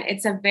again,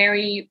 it's a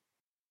very,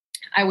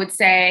 I would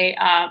say,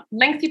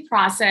 lengthy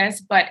process,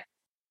 but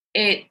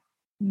it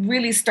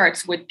really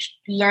starts with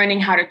learning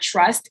how to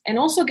trust and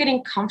also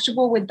getting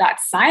comfortable with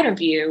that side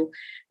of you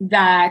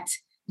that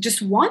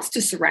just wants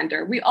to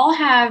surrender. We all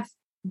have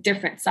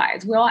different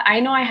sides. Well, I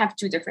know I have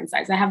two different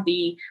sides. I have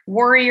the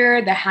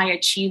warrior, the high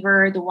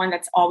achiever, the one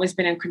that's always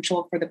been in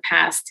control for the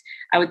past,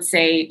 I would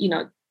say,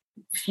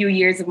 few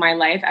years of my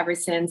life, ever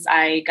since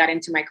I got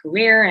into my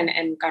career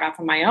and got off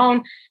on my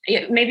own,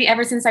 maybe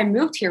ever since I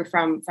moved here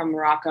from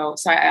Morocco.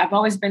 So I've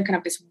always been kind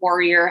of this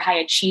warrior, high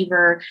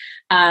achiever.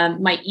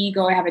 My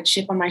ego, I have a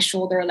chip on my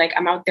shoulder. Like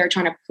I'm out there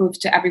trying to prove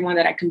to everyone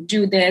that I can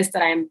do this,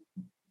 that I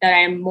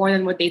am more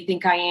than what they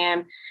think I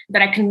am,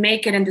 that I can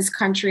make it in this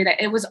country.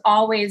 That it was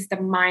always the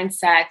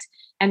mindset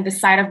and the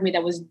side of me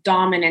that was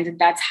dominant. And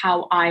that's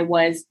how I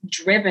was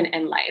driven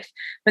in life.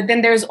 But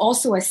then there's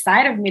also a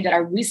side of me that I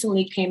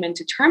recently came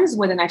into terms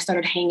with and I've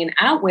started hanging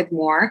out with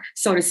more,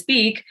 so to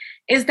speak,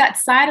 is that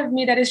side of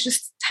me that is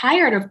just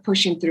tired of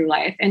pushing through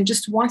life and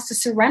just wants to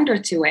surrender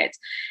to it.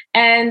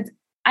 And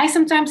I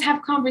sometimes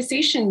have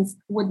conversations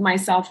with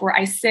myself where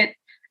I sit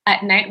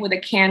at night with a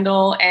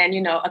candle and,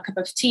 a cup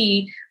of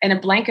tea and a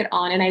blanket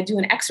on, and I do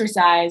an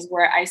exercise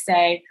where I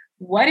say,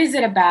 what is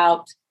it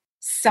about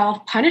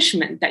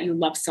self-punishment that you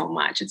love so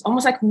much? It's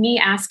almost like me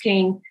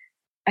asking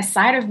a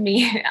side of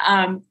me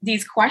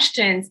these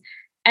questions.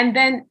 And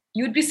then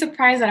you'd be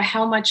surprised at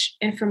how much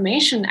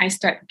information I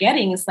start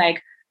getting. It's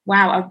like,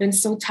 wow, I've been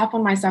so tough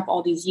on myself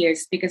all these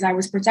years because I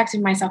was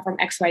protecting myself from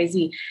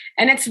XYZ.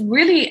 And it's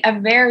really a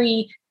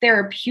very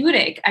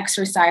therapeutic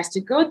exercise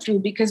to go through,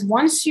 because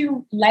once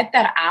you let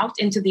that out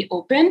into the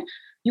open,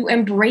 you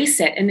embrace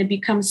it and it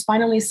becomes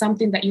finally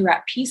something that you're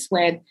at peace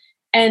with.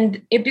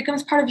 And it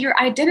becomes part of your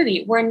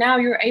identity, where now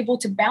you're able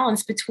to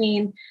balance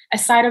between a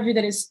side of you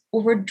that is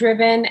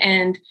overdriven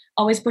and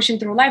always pushing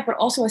through life, but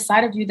also a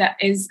side of you that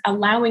is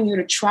allowing you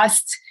to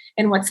trust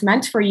in what's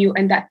meant for you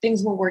and that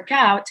things will work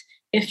out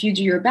if you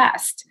do your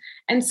best.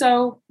 And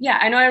so, yeah,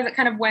 I know I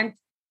kind of went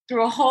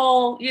through a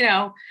whole,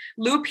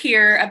 loop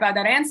here about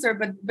that answer,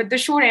 but the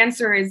short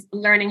answer is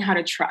learning how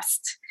to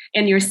trust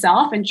in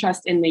yourself and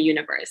trust in the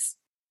universe.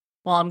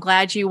 Well, I'm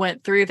glad you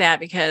went through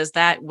that, because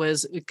that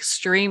was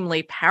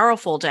extremely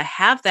powerful to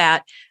have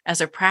that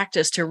as a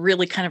practice to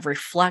really kind of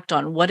reflect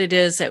on what it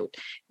is that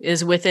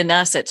is within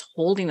us that's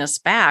holding us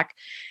back.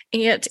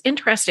 And it's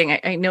interesting.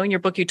 I know in your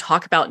book, you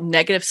talk about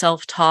negative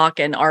self-talk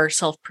and our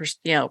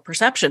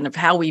perception of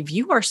how we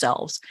view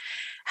ourselves.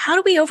 How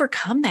do we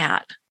overcome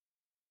that?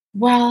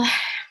 Well,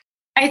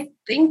 I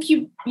think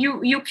you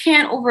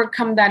can't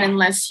overcome that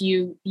unless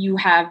you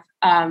have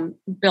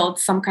build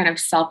some kind of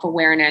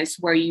self-awareness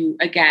where you,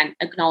 again,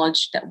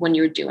 acknowledge that when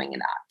you're doing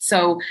that.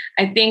 So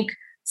I think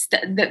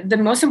the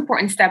most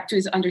important step too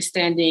is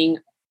understanding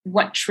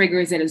what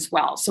triggers it as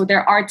well. So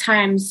there are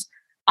times,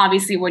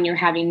 obviously, when you're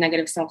having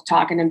negative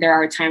self-talk, and then there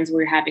are times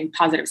where you're having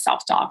positive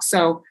self-talk.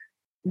 So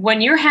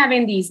when you're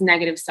having these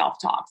negative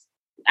self-talks,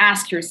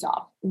 ask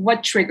yourself,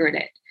 what triggered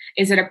it?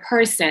 Is it a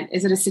person?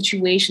 Is it a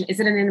situation? Is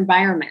it an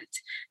environment?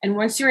 And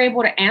once you're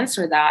able to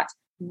answer that,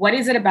 what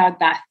is it about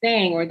that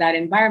thing or that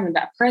environment,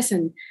 that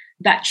person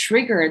that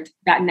triggered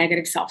that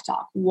negative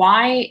self-talk?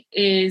 Why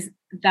is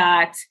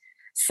that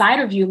side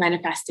of you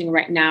manifesting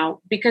right now?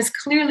 Because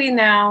clearly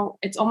now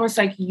it's almost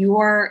like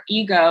your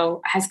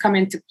ego has come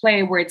into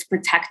play where it's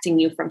protecting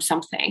you from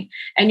something.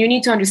 And you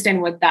need to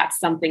understand what that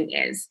something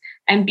is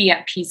and be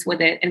at peace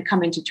with it and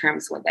come into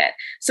terms with it.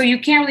 So you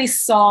can't really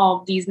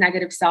solve these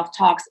negative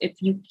self-talks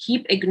if you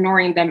keep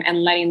ignoring them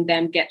and letting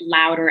them get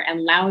louder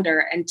and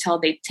louder until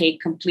they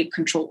take complete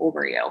control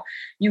over you.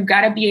 You've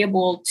got to be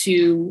able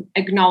to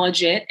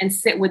acknowledge it and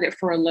sit with it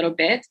for a little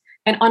bit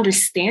and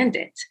understand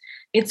it.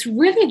 It's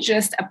really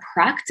just a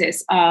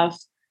practice of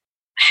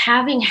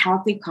having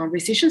healthy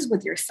conversations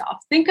with yourself.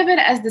 Think of it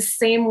as the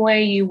same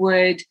way you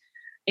would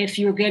if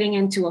you're getting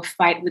into a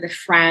fight with a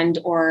friend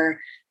or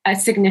a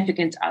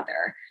significant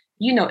other.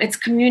 It's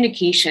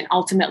communication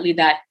ultimately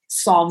that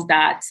solves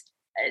that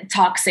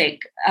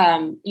toxic,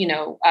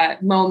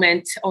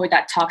 moment or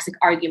that toxic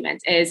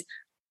argument. Is,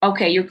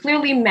 okay, you're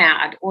clearly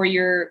mad, or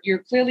you're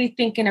clearly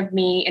thinking of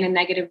me in a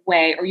negative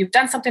way, or you've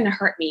done something to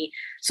hurt me.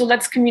 So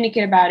let's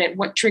communicate about it.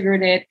 What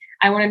triggered it?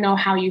 I want to know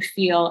how you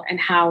feel and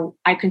how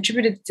I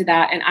contributed to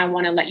that. And I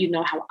want to let you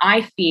know how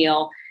I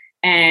feel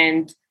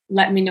and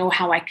let me know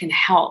how I can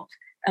help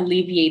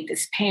alleviate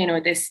this pain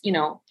or this,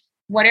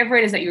 whatever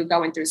it is that you're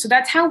going through. So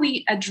that's how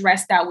we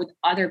address that with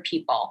other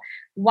people.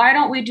 Why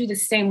don't we do the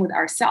same with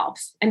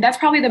ourselves? And that's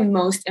probably the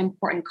most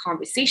important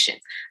conversation.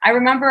 I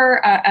remember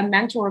a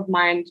mentor of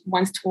mine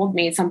once told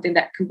me something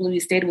that completely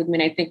stayed with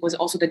me, and I think was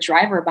also the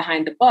driver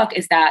behind the book,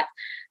 is that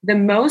the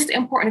most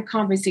important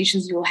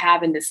conversations you will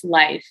have in this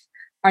life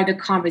are the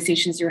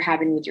conversations you're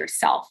having with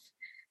yourself.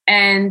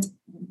 And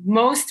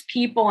most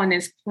people on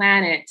this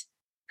planet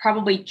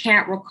probably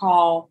can't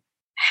recall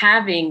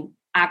having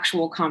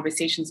actual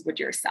conversations with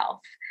yourself,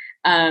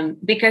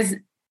 because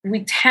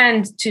we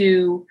tend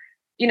to,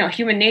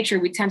 human nature,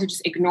 we tend to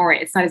just ignore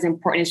it. It's not as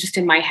important. It's just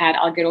in my head.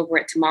 I'll get over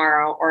it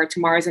tomorrow, or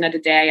tomorrow's another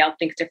day. I'll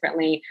think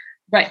differently.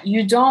 But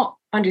you don't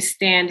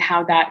understand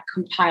how that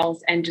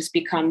compiles and just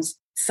becomes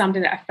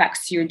something that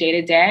affects your day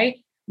to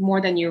day more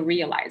than you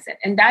realize it.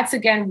 And that's,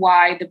 again,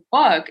 why the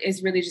book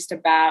is really just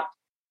about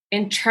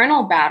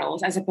internal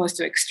battles as opposed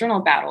to external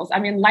battles. I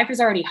mean, life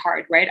is already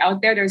hard, right?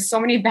 Out there, there's so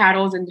many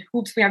battles and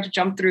hoops we have to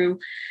jump through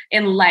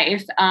in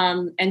life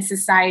and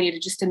society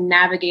to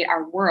navigate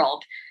our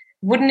world.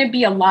 Wouldn't it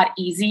be a lot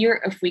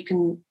easier if we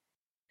can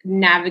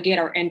navigate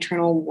our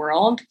internal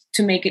world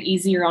to make it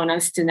easier on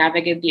us to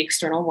navigate the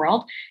external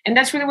world? And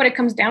that's really what it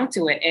comes down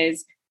to. It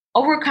is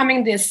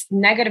overcoming this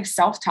negative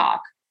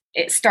self-talk.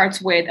 It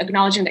starts with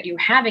acknowledging that you're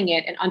having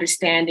it and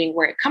understanding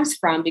where it comes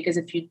from, because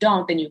if you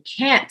don't, then you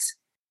can't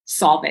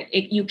solve it.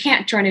 You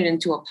can't turn it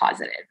into a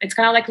positive. It's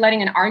kind of like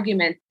letting an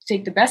argument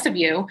take the best of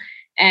you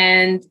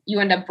and you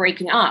end up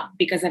breaking up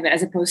because of it,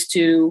 as opposed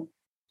to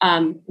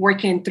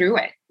working through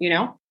it, you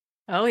know?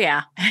 Oh,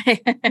 yeah.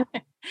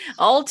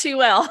 All too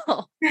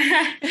well.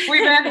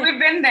 We've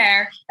been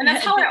there. And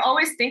that's how I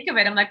always think of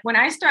it. I'm like, when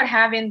I start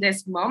having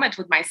this moment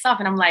with myself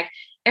and I'm like,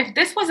 if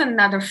this was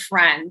another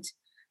friend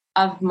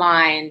of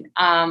mine,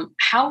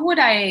 how would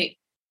I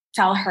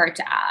tell her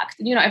to act?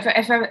 You know,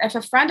 if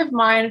a friend of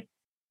mine,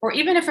 or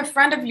even if a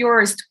friend of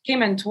yours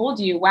came and told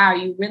you, wow,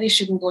 you really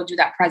shouldn't go do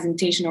that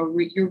presentation, or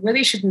you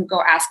really shouldn't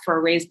go ask for a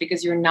raise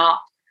because you're not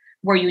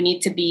where you need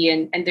to be,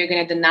 and they're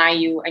going to deny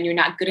you and you're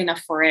not good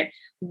enough for it.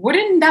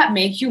 Wouldn't that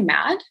make you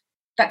mad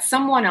that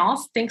someone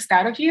else thinks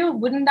that of you?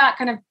 Wouldn't that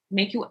kind of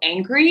make you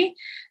angry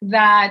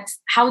that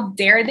how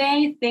dare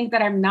they think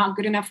that I'm not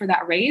good enough for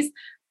that raise?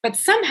 But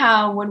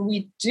somehow when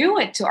we do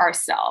it to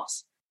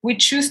ourselves, we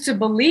choose to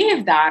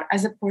believe that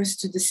as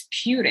opposed to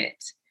dispute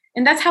it.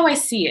 And that's how I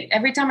see it.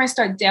 Every time I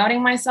start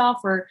doubting myself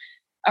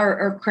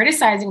or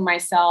criticizing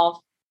myself,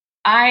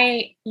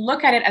 I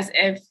look at it as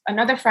if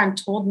another friend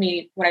told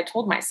me what I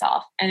told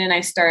myself. And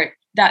then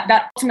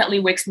that ultimately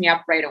wakes me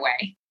up right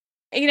away.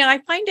 You know, I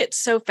find it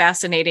so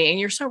fascinating. And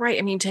you're so right.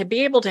 I mean, to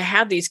be able to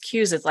have these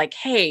cues, it's like,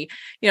 hey,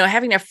 you know,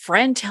 having a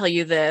friend tell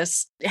you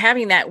this,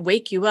 having that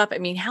wake you up. I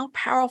mean, how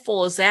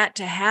powerful is that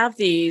to have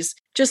these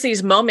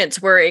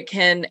moments where it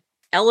can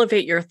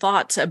elevate your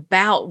thoughts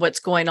about what's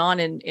going on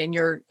in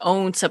your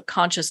own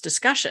subconscious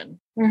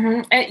discussion?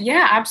 Mm-hmm.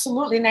 Yeah,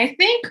 absolutely. And I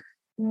think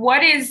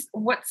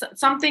what's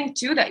something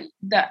too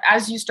that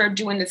as you start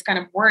doing this kind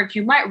of work,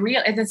 you might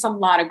realize it's a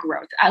lot of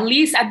growth. At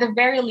the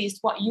very least,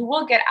 what you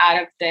will get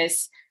out of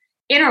this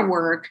inner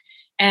work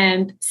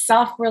and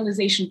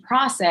self-realization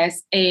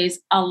process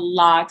is a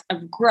lot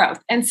of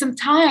growth. And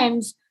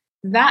sometimes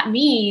that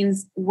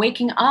means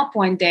waking up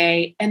one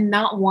day and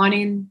not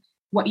wanting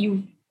what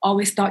you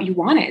always thought you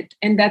wanted.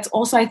 And that's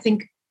also, I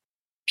think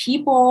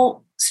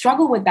people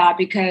struggle with that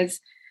because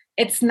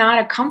it's not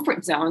a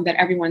comfort zone that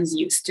everyone's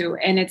used to.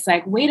 And it's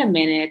like, wait a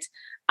minute,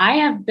 I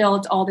have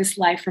built all this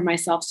life for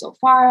myself so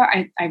far.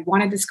 I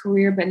wanted this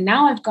career, but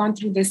now I've gone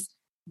through this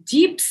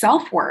deep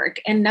self-work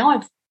and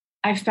now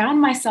I've found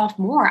myself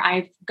more.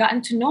 I've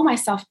gotten to know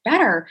myself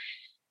better.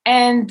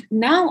 And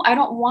now I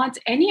don't want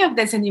any of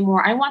this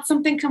anymore. I want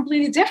something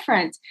completely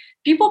different.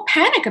 People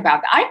panic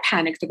about that. I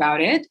panicked about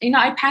it. You know,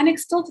 I panic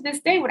still to this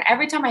day when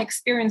every time I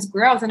experience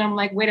growth and I'm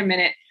like, wait a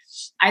minute,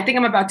 I think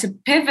I'm about to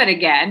pivot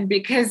again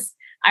because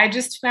I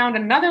just found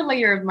another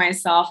layer of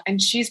myself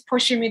and she's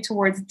pushing me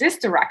towards this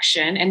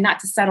direction and not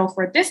to settle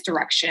for this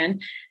direction.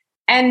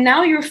 And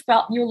now you're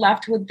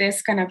left with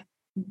this kind of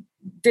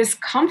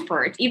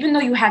discomfort, even though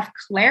you have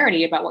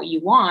clarity about what you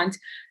want,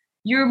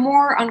 you're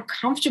more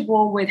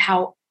uncomfortable with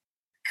how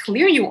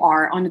clear you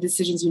are on the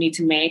decisions you need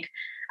to make,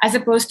 as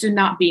opposed to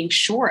not being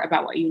sure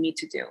about what you need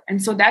to do.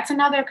 And so that's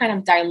another kind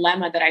of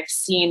dilemma that I've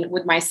seen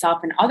with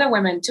myself and other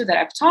women too that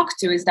I've talked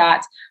to, is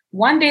that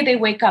one day they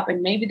wake up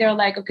and maybe they're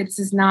like, okay, this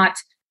is not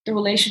the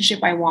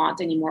relationship I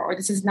want anymore, or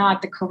this is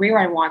not the career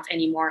I want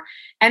anymore.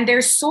 And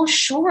they're so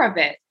sure of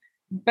it,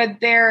 but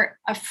they're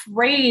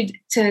afraid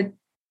to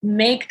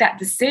make that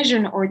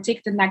decision or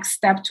take the next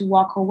step to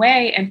walk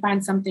away and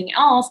find something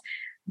else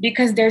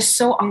because they're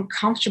so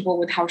uncomfortable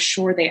with how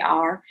sure they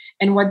are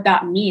and what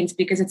that means,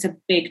 because it's a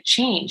big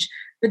change.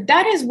 But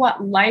that is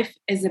what life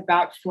is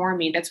about for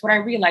me. That's what I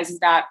realize, is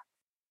that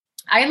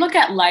I look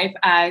at life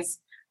as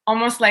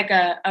almost like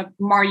a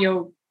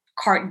Mario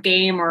Kart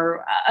game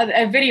or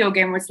a video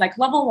game where it's like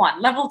level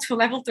 1, level 2,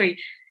 level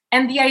 3.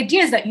 And the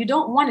idea is that you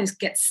don't want to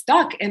get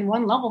stuck in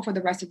one level for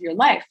the rest of your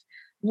life.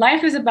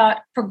 Life is about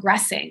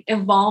progressing,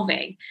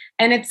 evolving,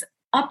 and it's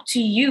up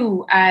to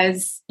you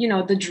as, you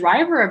know, the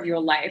driver of your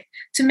life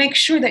to make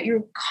sure that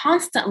you're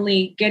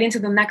constantly getting to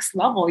the next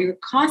level. You're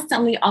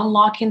constantly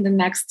unlocking the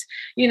next,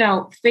 you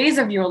know, phase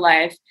of your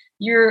life.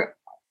 You're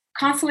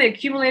constantly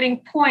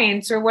accumulating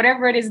points or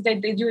whatever it is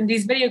that they do in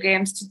these video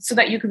games so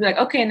that you could be like,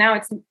 okay, now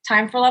it's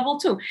time for level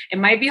 2. It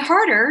might be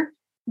harder,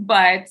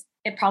 but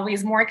it probably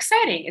is more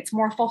exciting. It's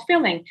more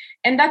fulfilling.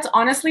 And that's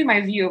honestly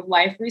my view of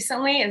life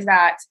recently, is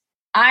that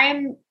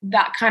I'm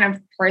that kind of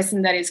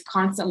person that is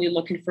constantly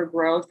looking for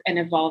growth and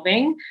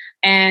evolving.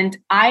 And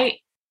I,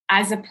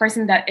 as a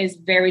person that is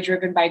very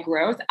driven by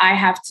growth, I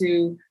have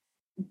to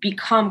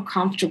become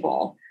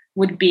comfortable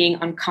with being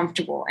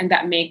uncomfortable. And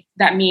that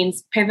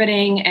means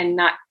pivoting and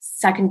not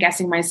second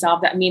guessing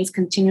myself. That means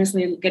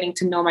continuously getting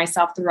to know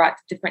myself throughout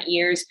the different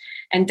years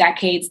and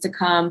decades to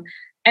come,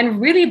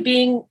 and really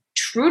being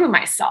true to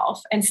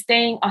myself and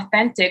staying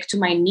authentic to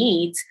my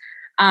needs,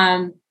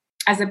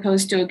 as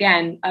opposed to,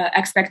 again,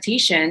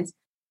 expectations.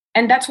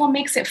 And that's what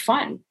makes it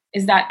fun,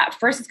 is that at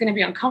first it's going to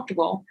be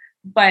uncomfortable,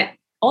 but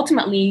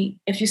ultimately,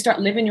 if you start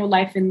living your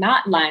life in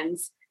that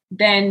lens,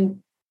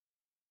 then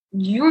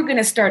you're going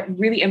to start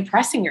really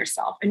impressing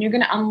yourself, and you're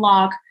going to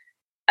unlock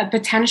a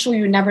potential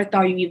you never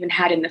thought you even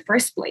had in the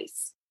first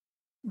place.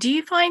 Do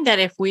you find that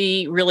if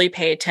we really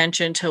pay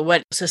attention to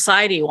what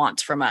society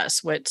wants from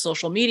us, what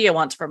social media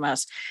wants from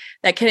us,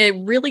 that can it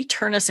really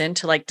turn us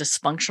into like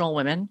dysfunctional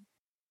women?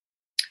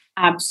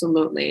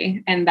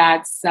 Absolutely. And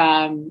that's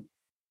a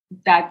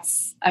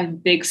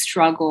big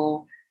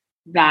struggle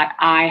that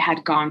I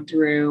had gone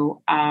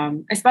through,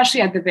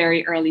 especially at the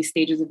very early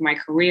stages of my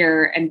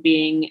career and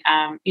being,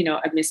 a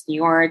Miss New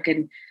York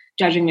and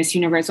judging Miss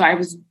Universe. So I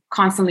was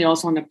constantly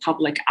also in the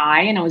public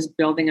eye, and I was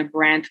building a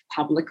brand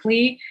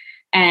publicly.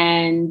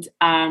 And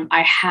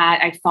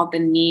I felt the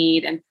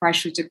need and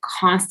pressure to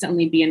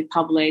constantly be in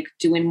public,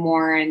 doing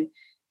more and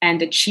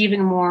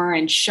achieving more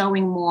and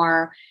showing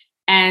more.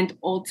 And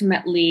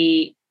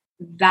ultimately,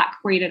 that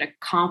created a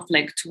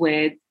conflict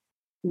with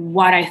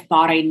what I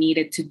thought I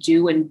needed to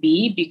do and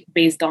be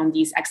based on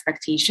these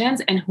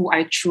expectations and who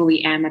I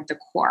truly am at the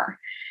core.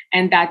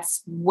 And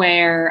that's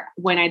where,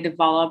 when I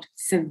developed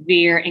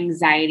severe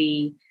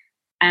anxiety,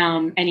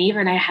 and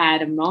even I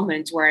had a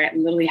moment where I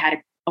literally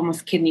had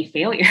almost kidney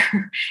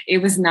failure. It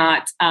was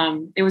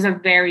a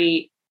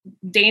very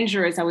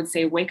dangerous, I would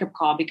say, wake-up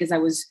call, because I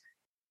was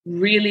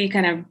really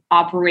kind of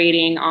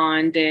operating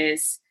on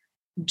this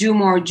do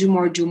more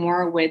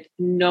with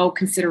no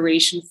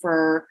consideration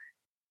for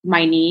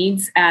my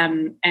needs,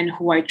 and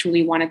who I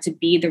truly wanted to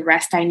be, the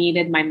rest I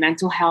needed, my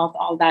mental health,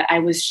 all that. I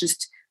was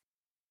just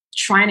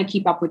trying to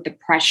keep up with the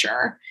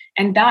pressure.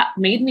 And that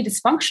made me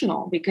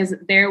dysfunctional, because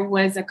there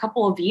was a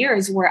couple of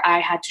years where I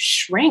had to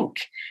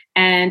shrink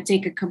and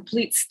take a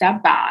complete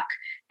step back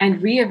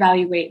and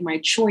reevaluate my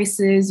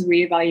choices,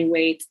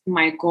 reevaluate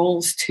my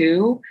goals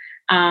too,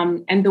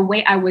 and the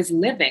way I was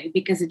living,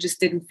 because it just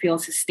didn't feel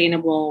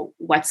sustainable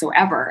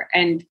whatsoever.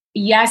 And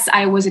yes,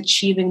 I was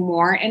achieving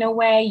more in a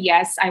way.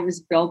 Yes, I was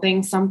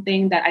building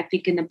something that I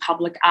think in the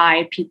public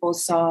eye, people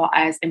saw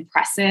as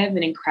impressive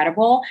and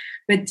incredible.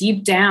 But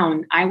deep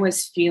down, I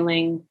was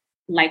feeling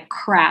like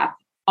crap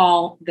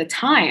all the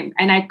time.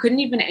 And I couldn't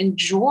even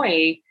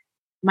enjoy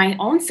my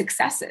own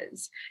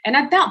successes. And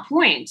at that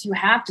point, you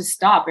have to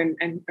stop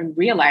and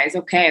realize,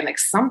 okay, like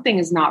something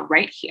is not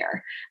right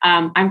here.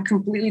 I'm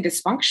completely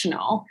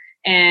dysfunctional.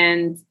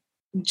 And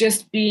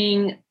just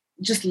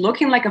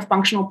looking like a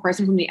functional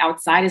person from the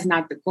outside is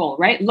not the goal,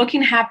 right?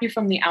 Looking happy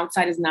from the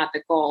outside is not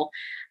the goal.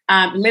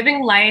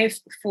 Living life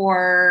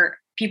for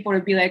people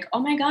to be like, oh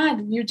my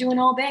God, you're doing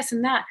all this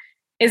and that,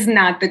 is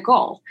not the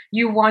goal.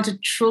 You want to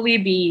truly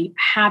be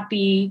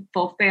happy,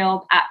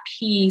 fulfilled, at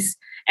peace,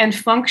 and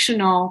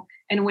functional,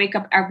 and wake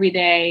up every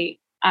day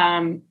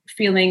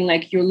feeling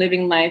like you're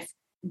living life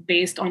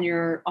based on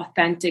your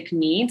authentic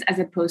needs, as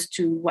opposed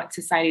to what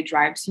society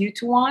drives you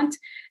to want.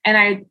 And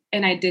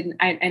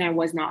I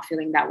was not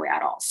feeling that way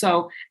at all.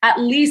 So at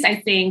least I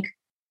think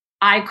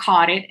I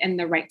caught it in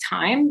the right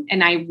time,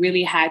 and I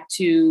really had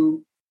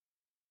to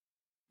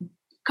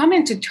come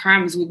into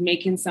terms with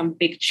making some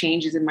big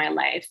changes in my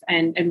life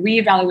and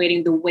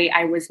reevaluating the way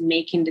I was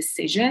making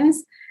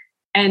decisions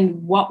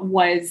and what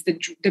was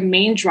the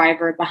main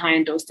driver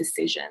behind those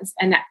decisions.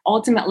 And that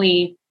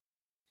ultimately,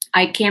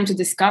 I came to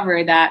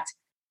discover that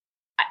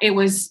it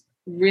was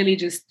really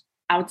just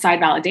outside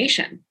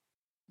validation.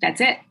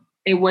 That's it.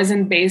 It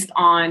wasn't based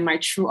on my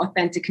true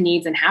authentic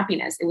needs and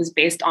happiness. It was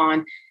based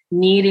on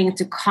needing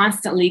to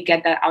constantly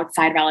get that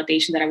outside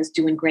validation that I was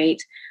doing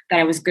great, that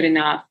I was good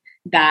enough,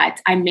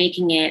 that I'm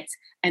making it,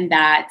 and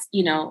that,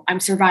 I'm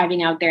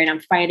surviving out there and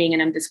I'm fighting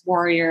and I'm this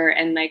warrior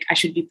and like I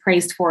should be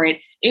praised for it.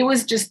 It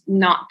was just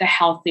not the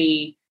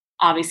healthy,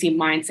 obviously,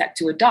 mindset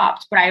to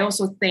adopt. But I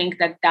also think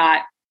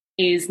that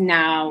is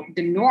now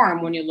the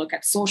norm when you look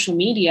at social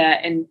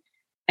media, and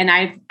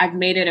I've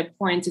made it a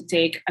point to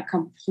take a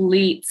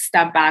complete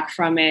step back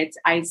from it.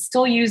 I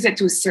still use it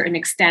to a certain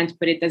extent,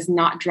 but it does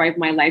not drive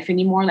my life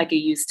anymore like it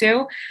used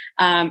to.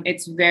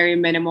 It's very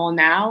minimal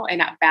now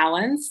and at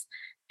balance.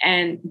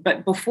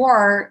 But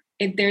before,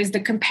 there's the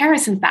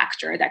comparison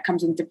factor that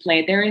comes into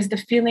play. There is the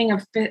feeling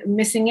of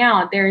missing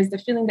out. There is the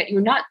feeling that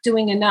you're not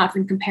doing enough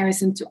in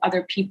comparison to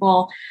other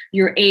people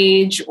your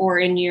age, or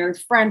in your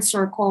friend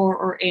circle,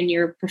 or in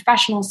your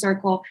professional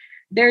circle.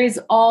 There is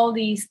all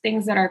these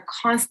things that are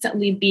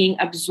constantly being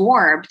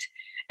absorbed,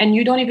 and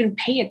you don't even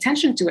pay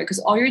attention to it because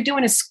all you're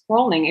doing is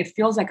scrolling. It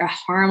feels like a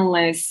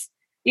harmless,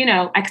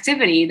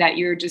 activity that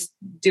you're just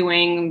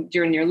doing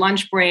during your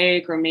lunch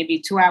break, or maybe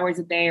 2 hours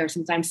a day, or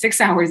sometimes 6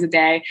 hours a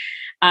day.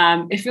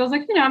 It feels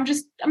like, I'm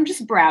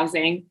just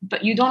browsing,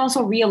 but you don't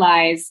also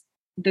realize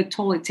the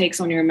toll it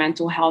takes on your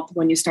mental health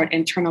when you start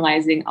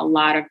internalizing a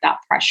lot of that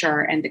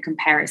pressure and the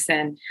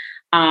comparison,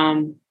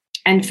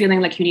 and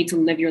feeling like you need to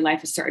live your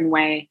life a certain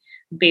way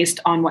based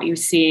on what you're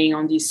seeing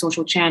on these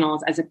social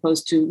channels, as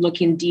opposed to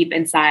looking deep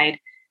inside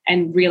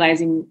and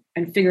realizing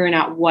and figuring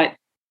out what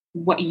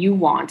what you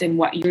want and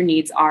what your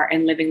needs are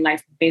and living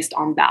life based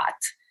on that.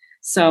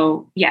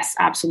 So yes,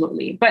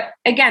 absolutely. But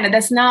again, that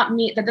does not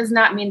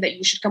mean that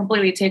you should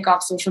completely take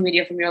off social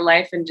media from your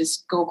life and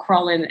just go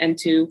crawling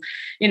into,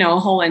 a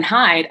hole and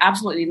hide.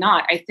 Absolutely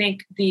not. I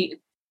think the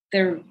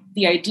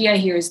idea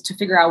here is to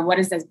figure out what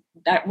does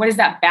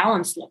that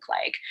balance look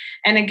like.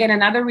 And again,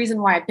 another reason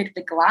why I picked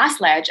the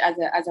glass ledge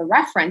as a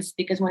reference,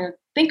 because when you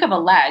think of a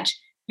ledge,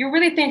 you're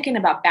really thinking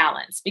about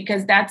balance,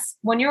 because that's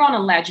when you're on a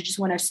ledge, you just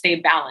want to stay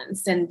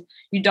balanced and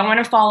you don't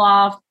want to fall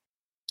off.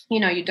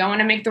 You don't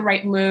want to make the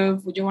right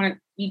move. You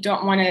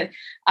don't want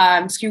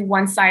to skew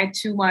one side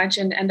too much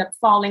and end up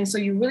falling. So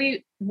you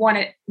really want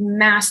to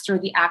master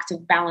the act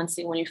of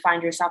balancing when you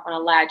find yourself on a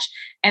ledge.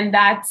 And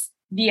that's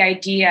the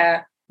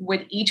idea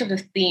with each of the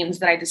themes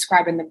that I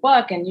describe in the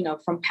book. And,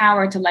 from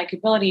power to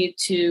likability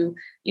to,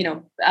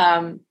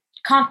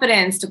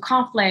 confidence to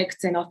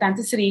conflict and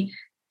authenticity.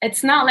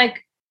 It's not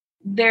like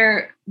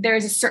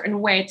there's a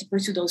certain way to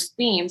pursue those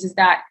themes. Is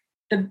that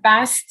the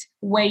best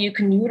way you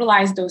can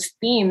utilize those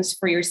themes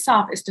for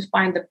yourself is to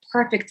find the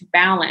perfect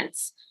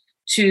balance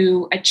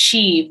to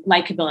achieve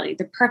likability,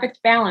 the perfect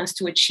balance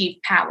to achieve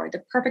power,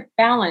 the perfect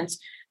balance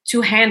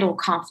to handle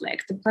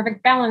conflict, the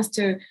perfect balance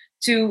to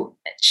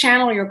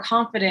channel your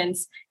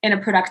confidence in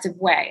a productive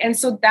way. And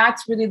so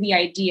that's really the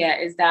idea,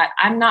 is that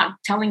I'm not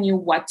telling you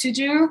what to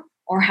do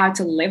or how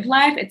to live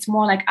life. It's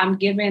more like I'm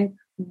giving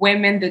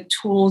women the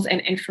tools and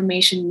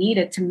information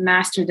needed to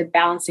master the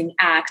balancing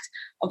act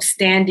of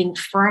standing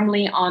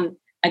firmly on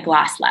a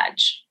glass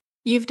ledge.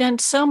 You've done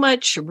so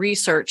much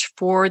research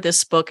for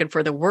this book and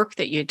for the work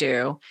that you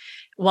do.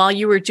 While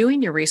you were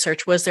doing your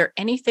research, was there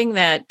anything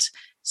that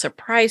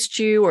surprised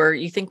you or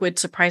you think would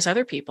surprise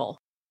other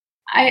people?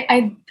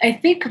 I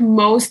think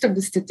most of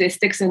the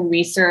statistics and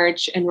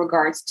research in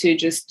regards to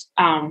just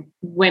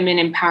women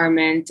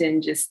empowerment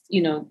and just,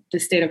 the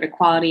state of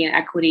equality and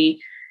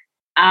equity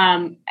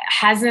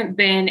hasn't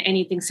been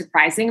anything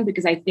surprising,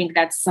 because I think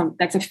that's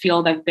a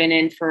field I've been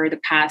in for the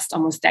past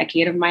almost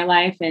decade of my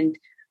life. And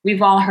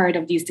we've all heard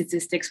of these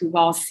statistics. We've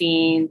all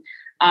seen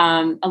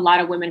a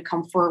lot of women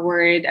come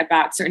forward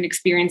about certain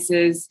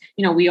experiences.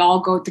 We all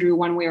go through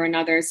one way or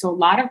another. So a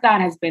lot of that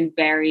has been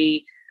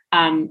very,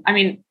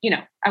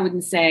 I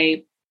wouldn't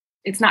say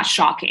it's not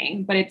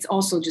shocking, but it's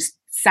also just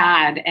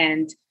sad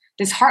and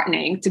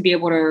disheartening to be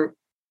able to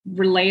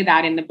relay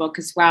that in the book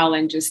as well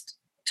and just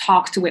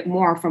talk to it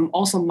more from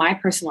also my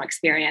personal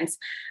experience.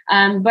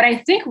 But I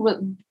think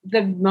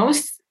the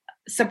most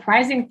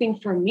surprising thing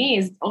for me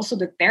is also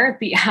the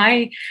therapy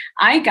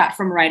I got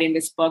from writing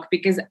this book,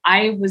 because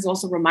I was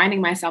also reminding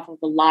myself of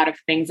a lot of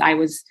things I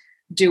was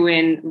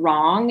doing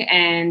wrong.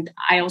 And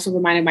I also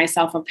reminded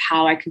myself of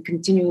how I could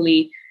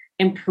continually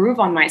improve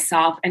on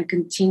myself and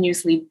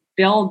continuously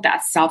build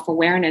that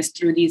self-awareness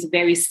through these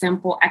very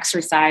simple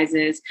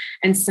exercises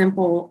and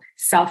simple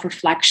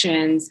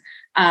self-reflections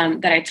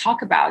that I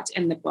talk about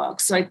in the book.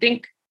 So I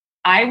think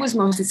I was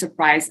mostly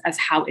surprised as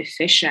how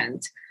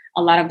efficient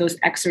a lot of those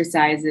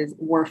exercises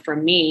were for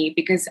me,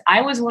 because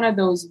I was one of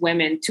those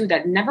women too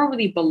that never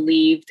really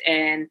believed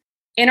in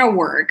inner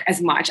work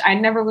as much. I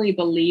never really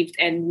believed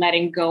in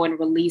letting go and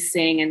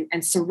releasing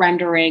and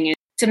surrendering. And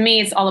to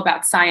me, it's all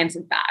about science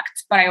and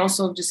fact. But I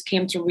also just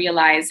came to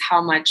realize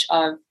how much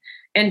of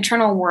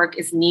internal work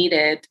is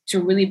needed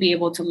to really be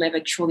able to live a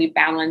truly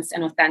balanced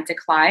and authentic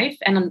life.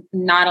 And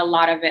not a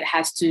lot of it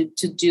has to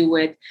do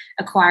with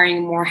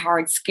acquiring more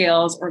hard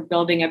skills or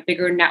building a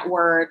bigger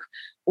network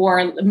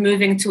or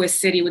moving to a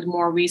city with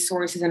more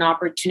resources and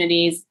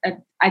opportunities.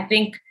 I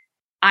think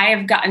I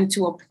have gotten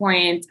to a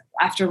point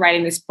after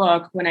writing this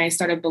book when I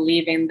started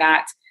believing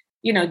that,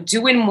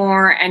 doing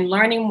more and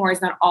learning more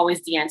is not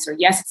always the answer.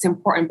 Yes, it's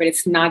important, but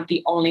it's not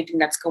the only thing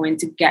that's going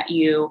to get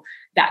you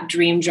that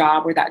dream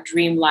job or that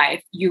dream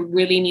life. You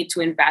really need to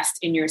invest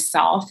in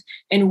yourself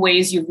in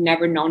ways you've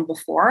never known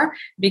before,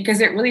 because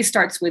it really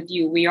starts with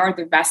you. We are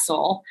the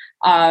vessel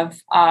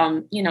of,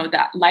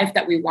 that life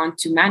that we want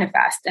to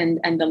manifest and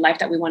the life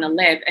that we want to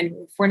live. And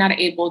if we're not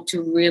able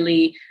to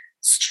really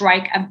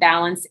strike a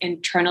balance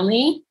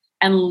internally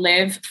and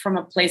live from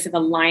a place of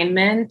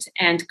alignment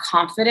and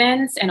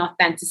confidence and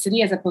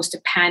authenticity, as opposed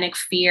to panic,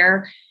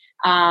 fear,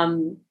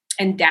 and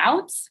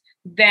doubts,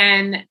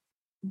 then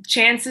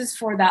chances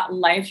for that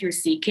life you're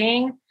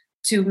seeking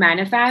to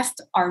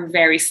manifest are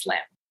very slim.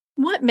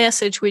 What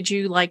message would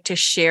you like to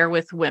share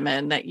with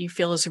women that you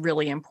feel is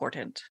really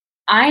important?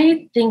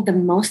 I think the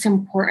most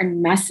important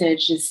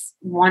message is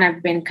one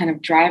I've been kind of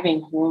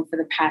driving home for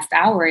the past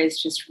hour, is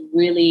just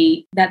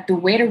really that the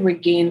way to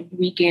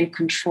regain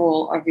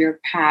control of your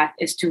path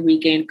is to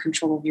regain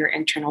control of your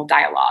internal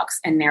dialogues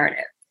and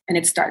narrative. And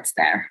it starts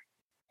there.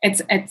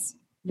 It's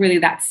really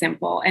that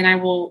simple. And I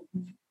will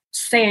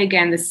say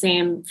again the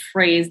same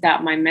phrase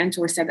that my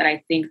mentor said that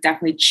I think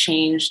definitely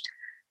changed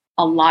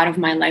a lot of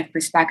my life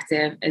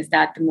perspective, is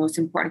that the most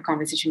important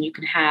conversation you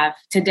can have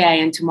today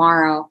and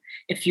tomorrow,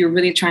 if you're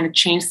really trying to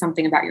change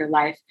something about your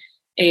life,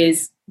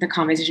 is the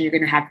conversation you're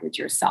going to have with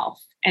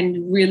yourself,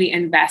 and really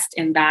invest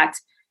in that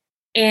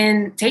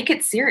and take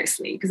it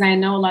seriously. Because I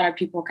know a lot of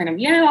people kind of,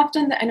 I've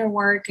done the inner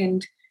work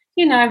and,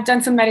 I've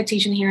done some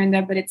meditation here and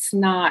there, but it's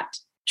not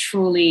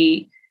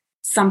truly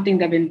something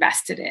they've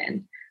invested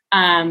in.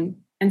 And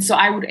so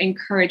I would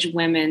encourage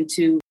women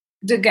to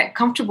get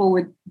comfortable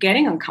with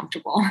getting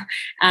uncomfortable,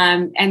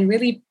 and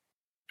really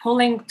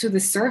pulling to the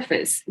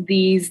surface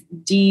these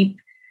deep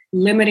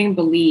limiting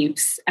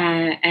beliefs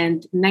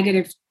and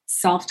negative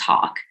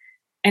self-talk,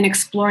 and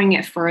exploring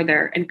it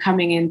further and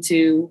coming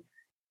into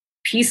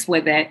peace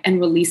with it and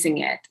releasing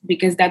it,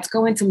 because that's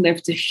going to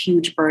lift a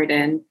huge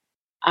burden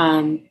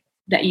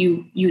that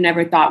you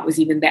never thought was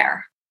even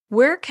there.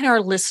 Where can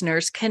our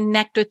listeners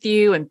connect with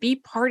you and be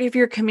part of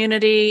your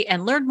community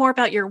and learn more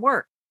about your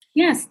work?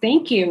 Yes,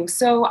 thank you.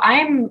 So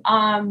I'm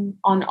on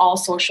all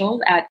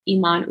socials at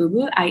Iman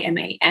Ubou,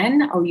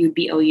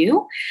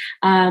 ImanOubou.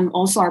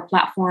 Also, our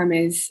platform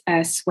is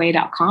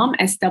sway.com,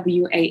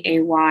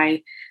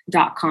 SWAAY.com.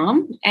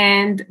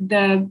 And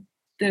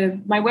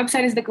my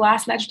website is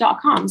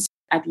theglassledge.com. So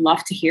I'd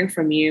love to hear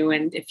from you.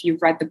 And if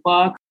you've read the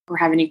book or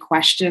have any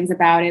questions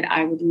about it,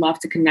 I would love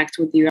to connect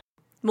with you.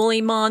 Well,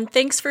 Iman,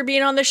 thanks for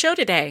being on the show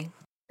today.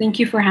 Thank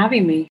you for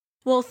having me.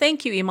 Well,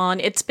 thank you, Iman.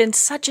 It's been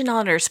such an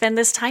honor to spend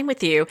this time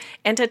with you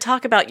and to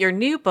talk about your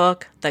new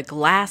book, The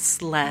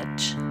Glass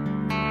Ledge.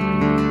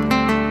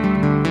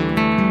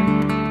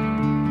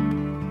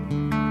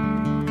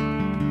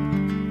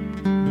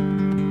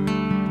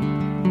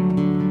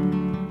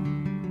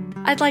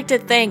 I'd like to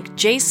thank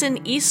Jason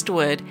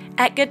Eastwood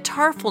at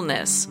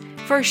Guitarfulness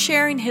for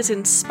sharing his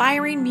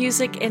inspiring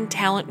music and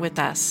talent with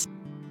us.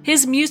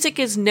 His music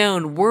is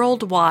known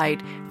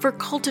worldwide for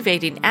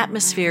cultivating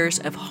atmospheres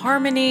of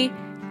harmony,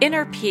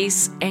 inner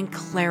peace, and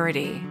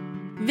clarity.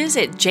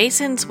 Visit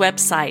Jason's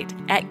website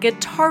at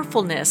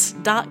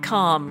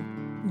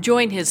guitarfulness.com.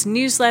 Join his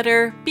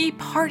newsletter, be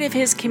part of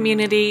his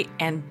community,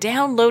 and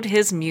download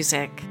his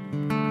music.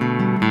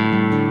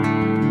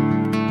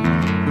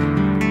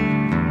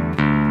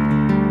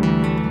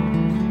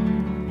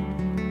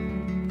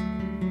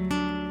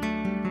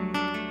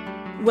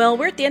 Well,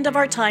 we're at the end of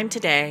our time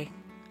today.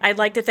 I'd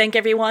like to thank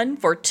everyone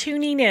for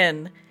tuning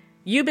in.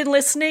 You've been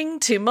listening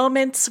to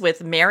Moments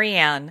with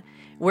Marianne,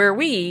 where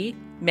we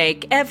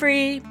make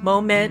every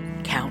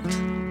moment count.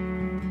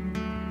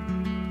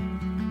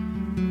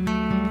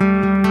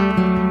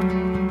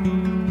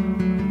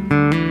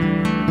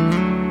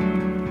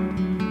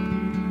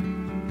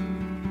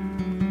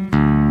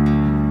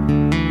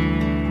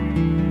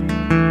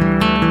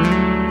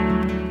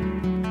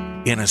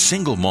 In a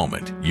single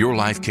moment, your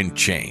life can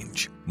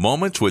change.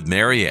 Moments with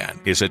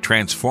Marianne is a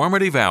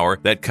transformative hour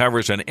that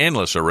covers an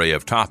endless array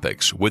of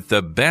topics with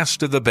the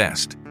best of the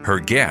best. Her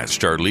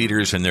guests are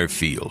leaders in their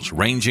fields,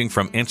 ranging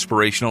from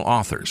inspirational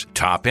authors,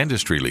 top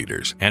industry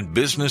leaders, and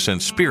business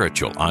and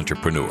spiritual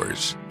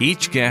entrepreneurs.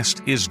 Each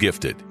guest is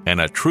gifted and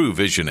a true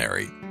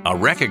visionary, a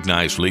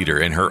recognized leader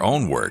in her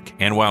own work,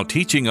 and while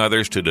teaching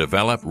others to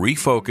develop,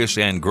 refocus,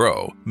 and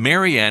grow,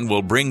 Marianne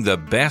will bring the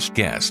best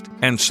guest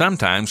and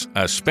sometimes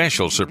a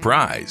special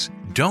surprise.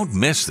 Don't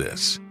miss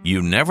this.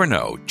 You never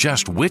know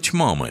just which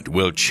moment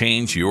will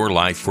change your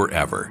life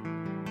forever.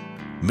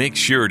 Make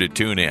sure to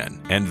tune in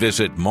and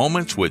visit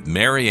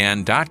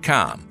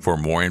momentswithmarianne.com for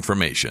more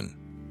information.